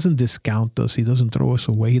 He doesn't discount us. He doesn't throw us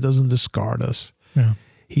away. He doesn't discard us. Yeah.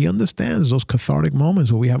 He understands those cathartic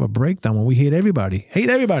moments where we have a breakdown, when we hate everybody.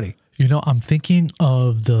 I'm thinking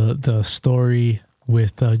of the story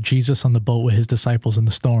with Jesus on the boat with His disciples in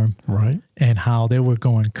the storm. Right. And how they were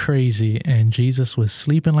going crazy and Jesus was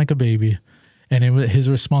sleeping like a baby. And his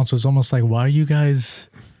response was almost like, why are you guys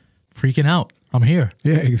freaking out? I'm here.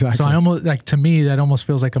 Yeah, exactly. So I almost, like, to me, that almost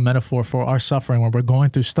feels like a metaphor for our suffering when we're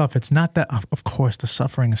going through stuff. It's not that, of course, the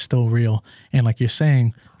suffering is still real. And like you're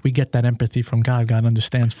saying, we get that empathy from God. God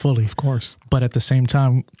understands fully. Of course. But at the same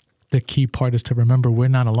time, the key part is to remember we're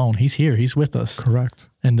not alone. He's here. He's with us. Correct.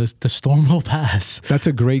 And the storm will pass. That's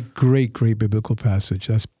a great biblical passage.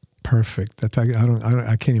 That's perfect. That's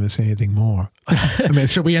I can't even say anything more. I mean,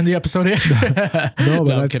 should we end the episode here? No,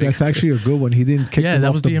 but that's actually a good one. He didn't kick them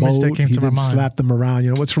off the boat. He didn't slap them around.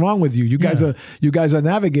 You know, what's wrong with you? You guys are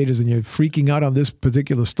navigators, and you're freaking out on this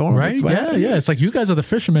particular storm, right? Yeah. It's like, you guys are the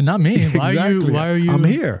fishermen, not me. Why are you? I'm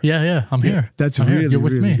here. Yeah. I'm here. That's I'm really, here. You're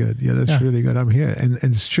with really me. good. Yeah, that's really good. I'm here, and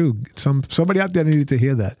it's true. Somebody out there needed to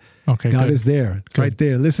hear that. Okay, God good. is there, right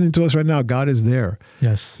there, listening to us right now. God is there.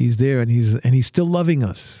 Yes, He's there, and he's still loving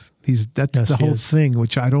us. That's the whole thing,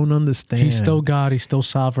 which I don't understand. He's still God. He's still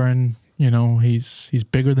sovereign. You know, he's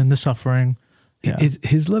bigger than the suffering. Yeah.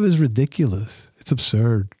 His love is ridiculous. It's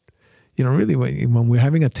absurd. You know, really, when we're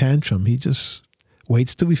having a tantrum, he just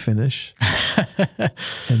waits till we finish.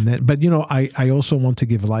 And then, but you know, I also want to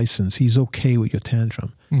give license. He's okay with your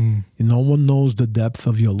tantrum. No one knows the depth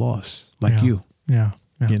of your loss like you. Yeah.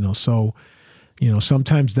 You know, so, you know,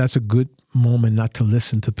 sometimes that's a good moment not to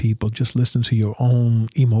listen to people. Just listen to your own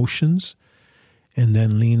emotions, and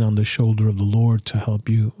then lean on the shoulder of the Lord to help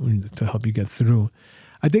you get through.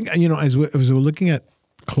 I think, you know, as we're looking at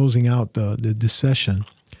closing out this session,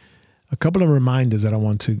 a couple of reminders that I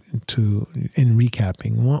want to in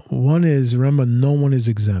recapping. One is, remember, no one is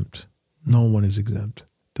exempt. No one is exempt.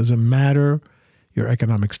 Doesn't matter your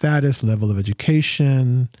economic status, level of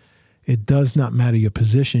education. It does not matter your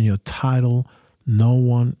position, your title. No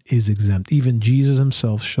one is exempt. Even Jesus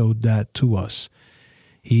himself showed that to us.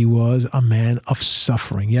 He was a man of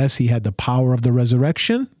suffering. Yes, he had the power of the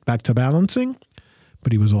resurrection, back to balancing,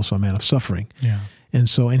 but he was also a man of suffering. Yeah. And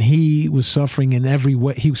he was suffering in every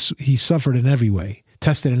way. He suffered in every way,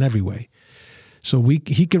 tested in every way. So he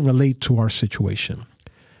can relate to our situation.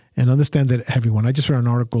 And understand that everyone, I just read an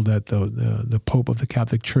article that the Pope of the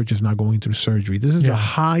Catholic Church is now going through surgery. This is the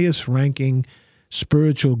highest ranking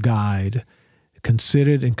spiritual guide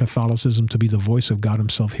considered in Catholicism to be the voice of God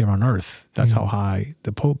himself here on earth. That's how high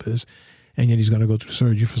the Pope is. And yet he's going to go through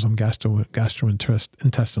surgery for some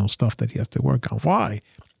gastrointestinal stuff that he has to work on. Why?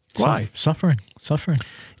 Why? Suffering.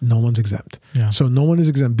 No one's exempt. Yeah. So no one is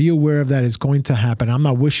exempt. Be aware of that. It's going to happen. I'm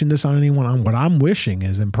not wishing this on anyone. What I'm wishing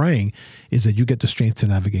is, and praying, is that you get the strength to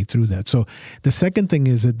navigate through that. So the second thing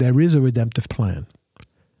is that there is a redemptive plan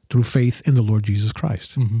through faith in the Lord Jesus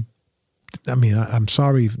Christ. Mm-hmm. I mean, I'm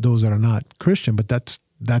sorry those that are not Christian, but that's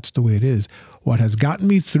the way it is. What has gotten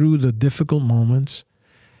me through the difficult moments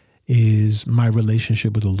is my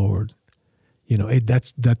relationship with the Lord. You know,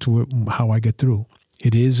 that's how I get through.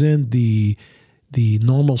 It isn't the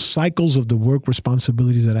normal cycles of the work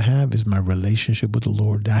responsibilities that I have. Is my relationship with the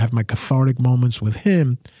Lord. I have my cathartic moments with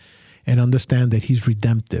him and understand that he's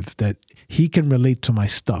redemptive, that he can relate to my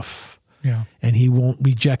stuff. Yeah. And he won't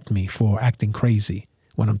reject me for acting crazy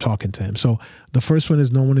when I'm talking to him. So the first one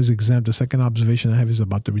is no one is exempt. The second observation I have is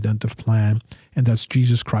about the redemptive plan, and that's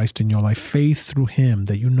Jesus Christ in your life. Faith through him,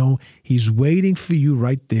 that you know he's waiting for you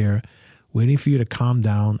right there, waiting for you to calm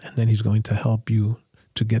down, and then he's going to help you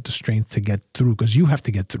to get the strength to get through, because you have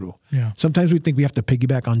to get through. Yeah. Sometimes we think we have to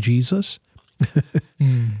piggyback on Jesus.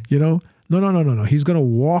 You know? No. He's going to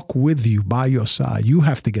walk with you by your side. You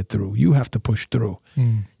have to get through. You have to push through.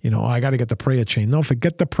 You know, I got to get the prayer chain. No,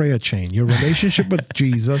 forget the prayer chain. Your relationship with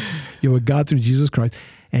Jesus, you're with God through Jesus Christ,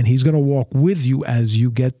 and he's going to walk with you as you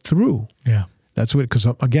get through. Yeah. That's what, because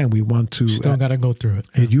again, we want to. Still got to go through it.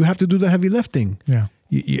 Yeah. You have to do the heavy lifting. Yeah.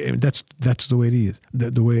 That's the way it is.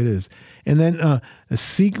 The way it is. And then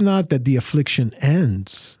seek not that the affliction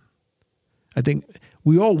ends. I think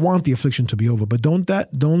we all want the affliction to be over, but don't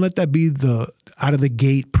let that be the out of the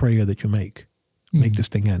gate prayer that you make. Make this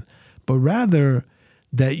thing end. But rather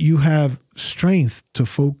that you have strength to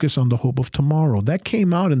focus on the hope of tomorrow. That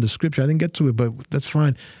came out in the scripture. I didn't get to it, but that's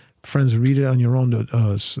fine. Friends, read it on your own,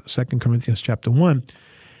 2 Corinthians chapter 1,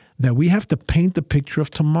 that we have to paint the picture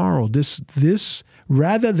of tomorrow. This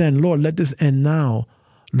rather than, Lord, let this end now.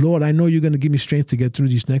 Lord, I know you're going to give me strength to get through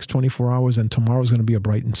these next 24 hours, and tomorrow's going to be a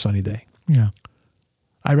bright and sunny day. Yeah.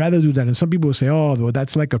 I'd rather do that. And some people will say, oh, well,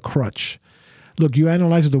 that's like a crutch. Look, you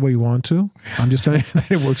analyze it the way you want to. I'm just telling you that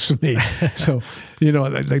it works for me. So, you know,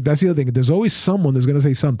 like that's the other thing. There's always someone that's going to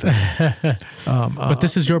say something. But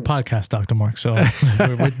this is your podcast, Dr. Mark. So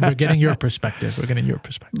we're getting your perspective. We're getting your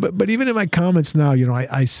perspective. But even in my comments now, you know,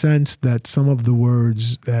 I sense that some of the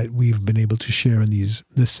words that we've been able to share in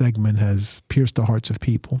this segment has pierced the hearts of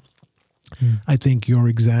people. I think your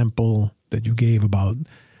example that you gave about,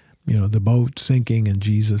 the boat sinking and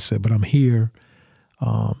Jesus said, but I'm here,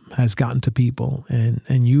 has gotten to people.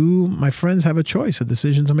 And you, my friends, have a choice, a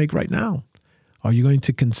decision to make right now. Are you going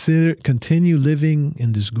to continue living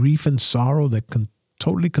in this grief and sorrow that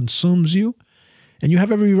totally consumes you? And you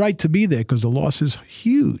have every right to be there because the loss is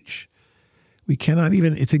huge. We cannot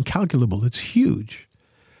even, it's incalculable. It's huge.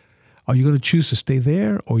 Are you going to choose to stay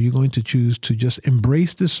there, or are you going to choose to just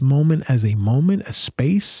embrace this moment, a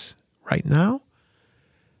space right now,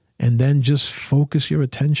 and then just focus your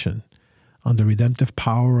attention on the redemptive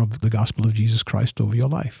power of the gospel of Jesus Christ over your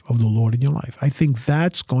life, of the Lord in your life? I think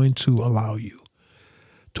that's going to allow you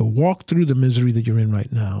to walk through the misery that you're in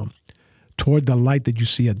right now toward the light that you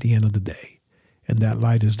see at the end of the day. And that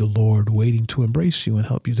light is the Lord waiting to embrace you and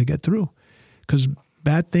help you to get through. Because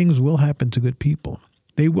bad things will happen to good people.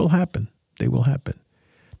 They will happen. They will happen.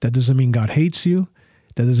 That doesn't mean God hates you.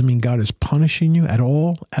 That doesn't mean God is punishing you at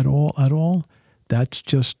all. That's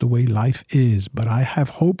just the way life is. But I have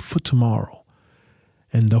hope for tomorrow.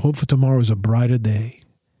 And the hope for tomorrow is a brighter day.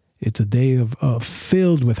 It's a day of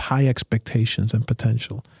filled with high expectations and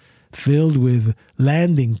potential, filled with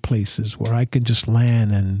landing places where I can just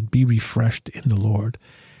land and be refreshed in the Lord.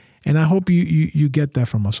 And I hope you get that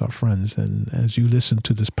from us, our friends, and as you listen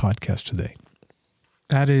to this podcast today.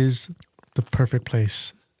 That is the perfect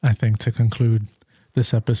place, I think, to conclude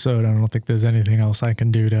this episode. I don't think there's anything else I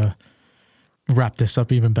can do to wrap this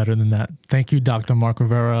up even better than that. Thank you, Dr. Mark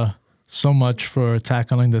Rivera, so much for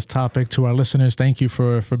tackling this topic. To our listeners, thank you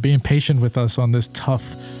for being patient with us on this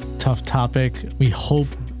tough topic. We hope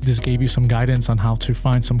this gave you some guidance on how to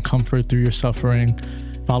find some comfort through your suffering.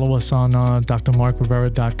 Follow us on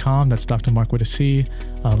drmarkrivera.com. That's Dr. Mark with a C.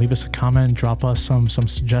 Leave us a comment, drop us some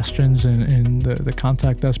suggestions in the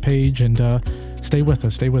Contact Us page, and stay with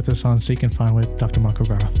us. Stay with us on Seek and Find with Dr. Mark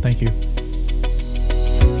Rivera. Thank you.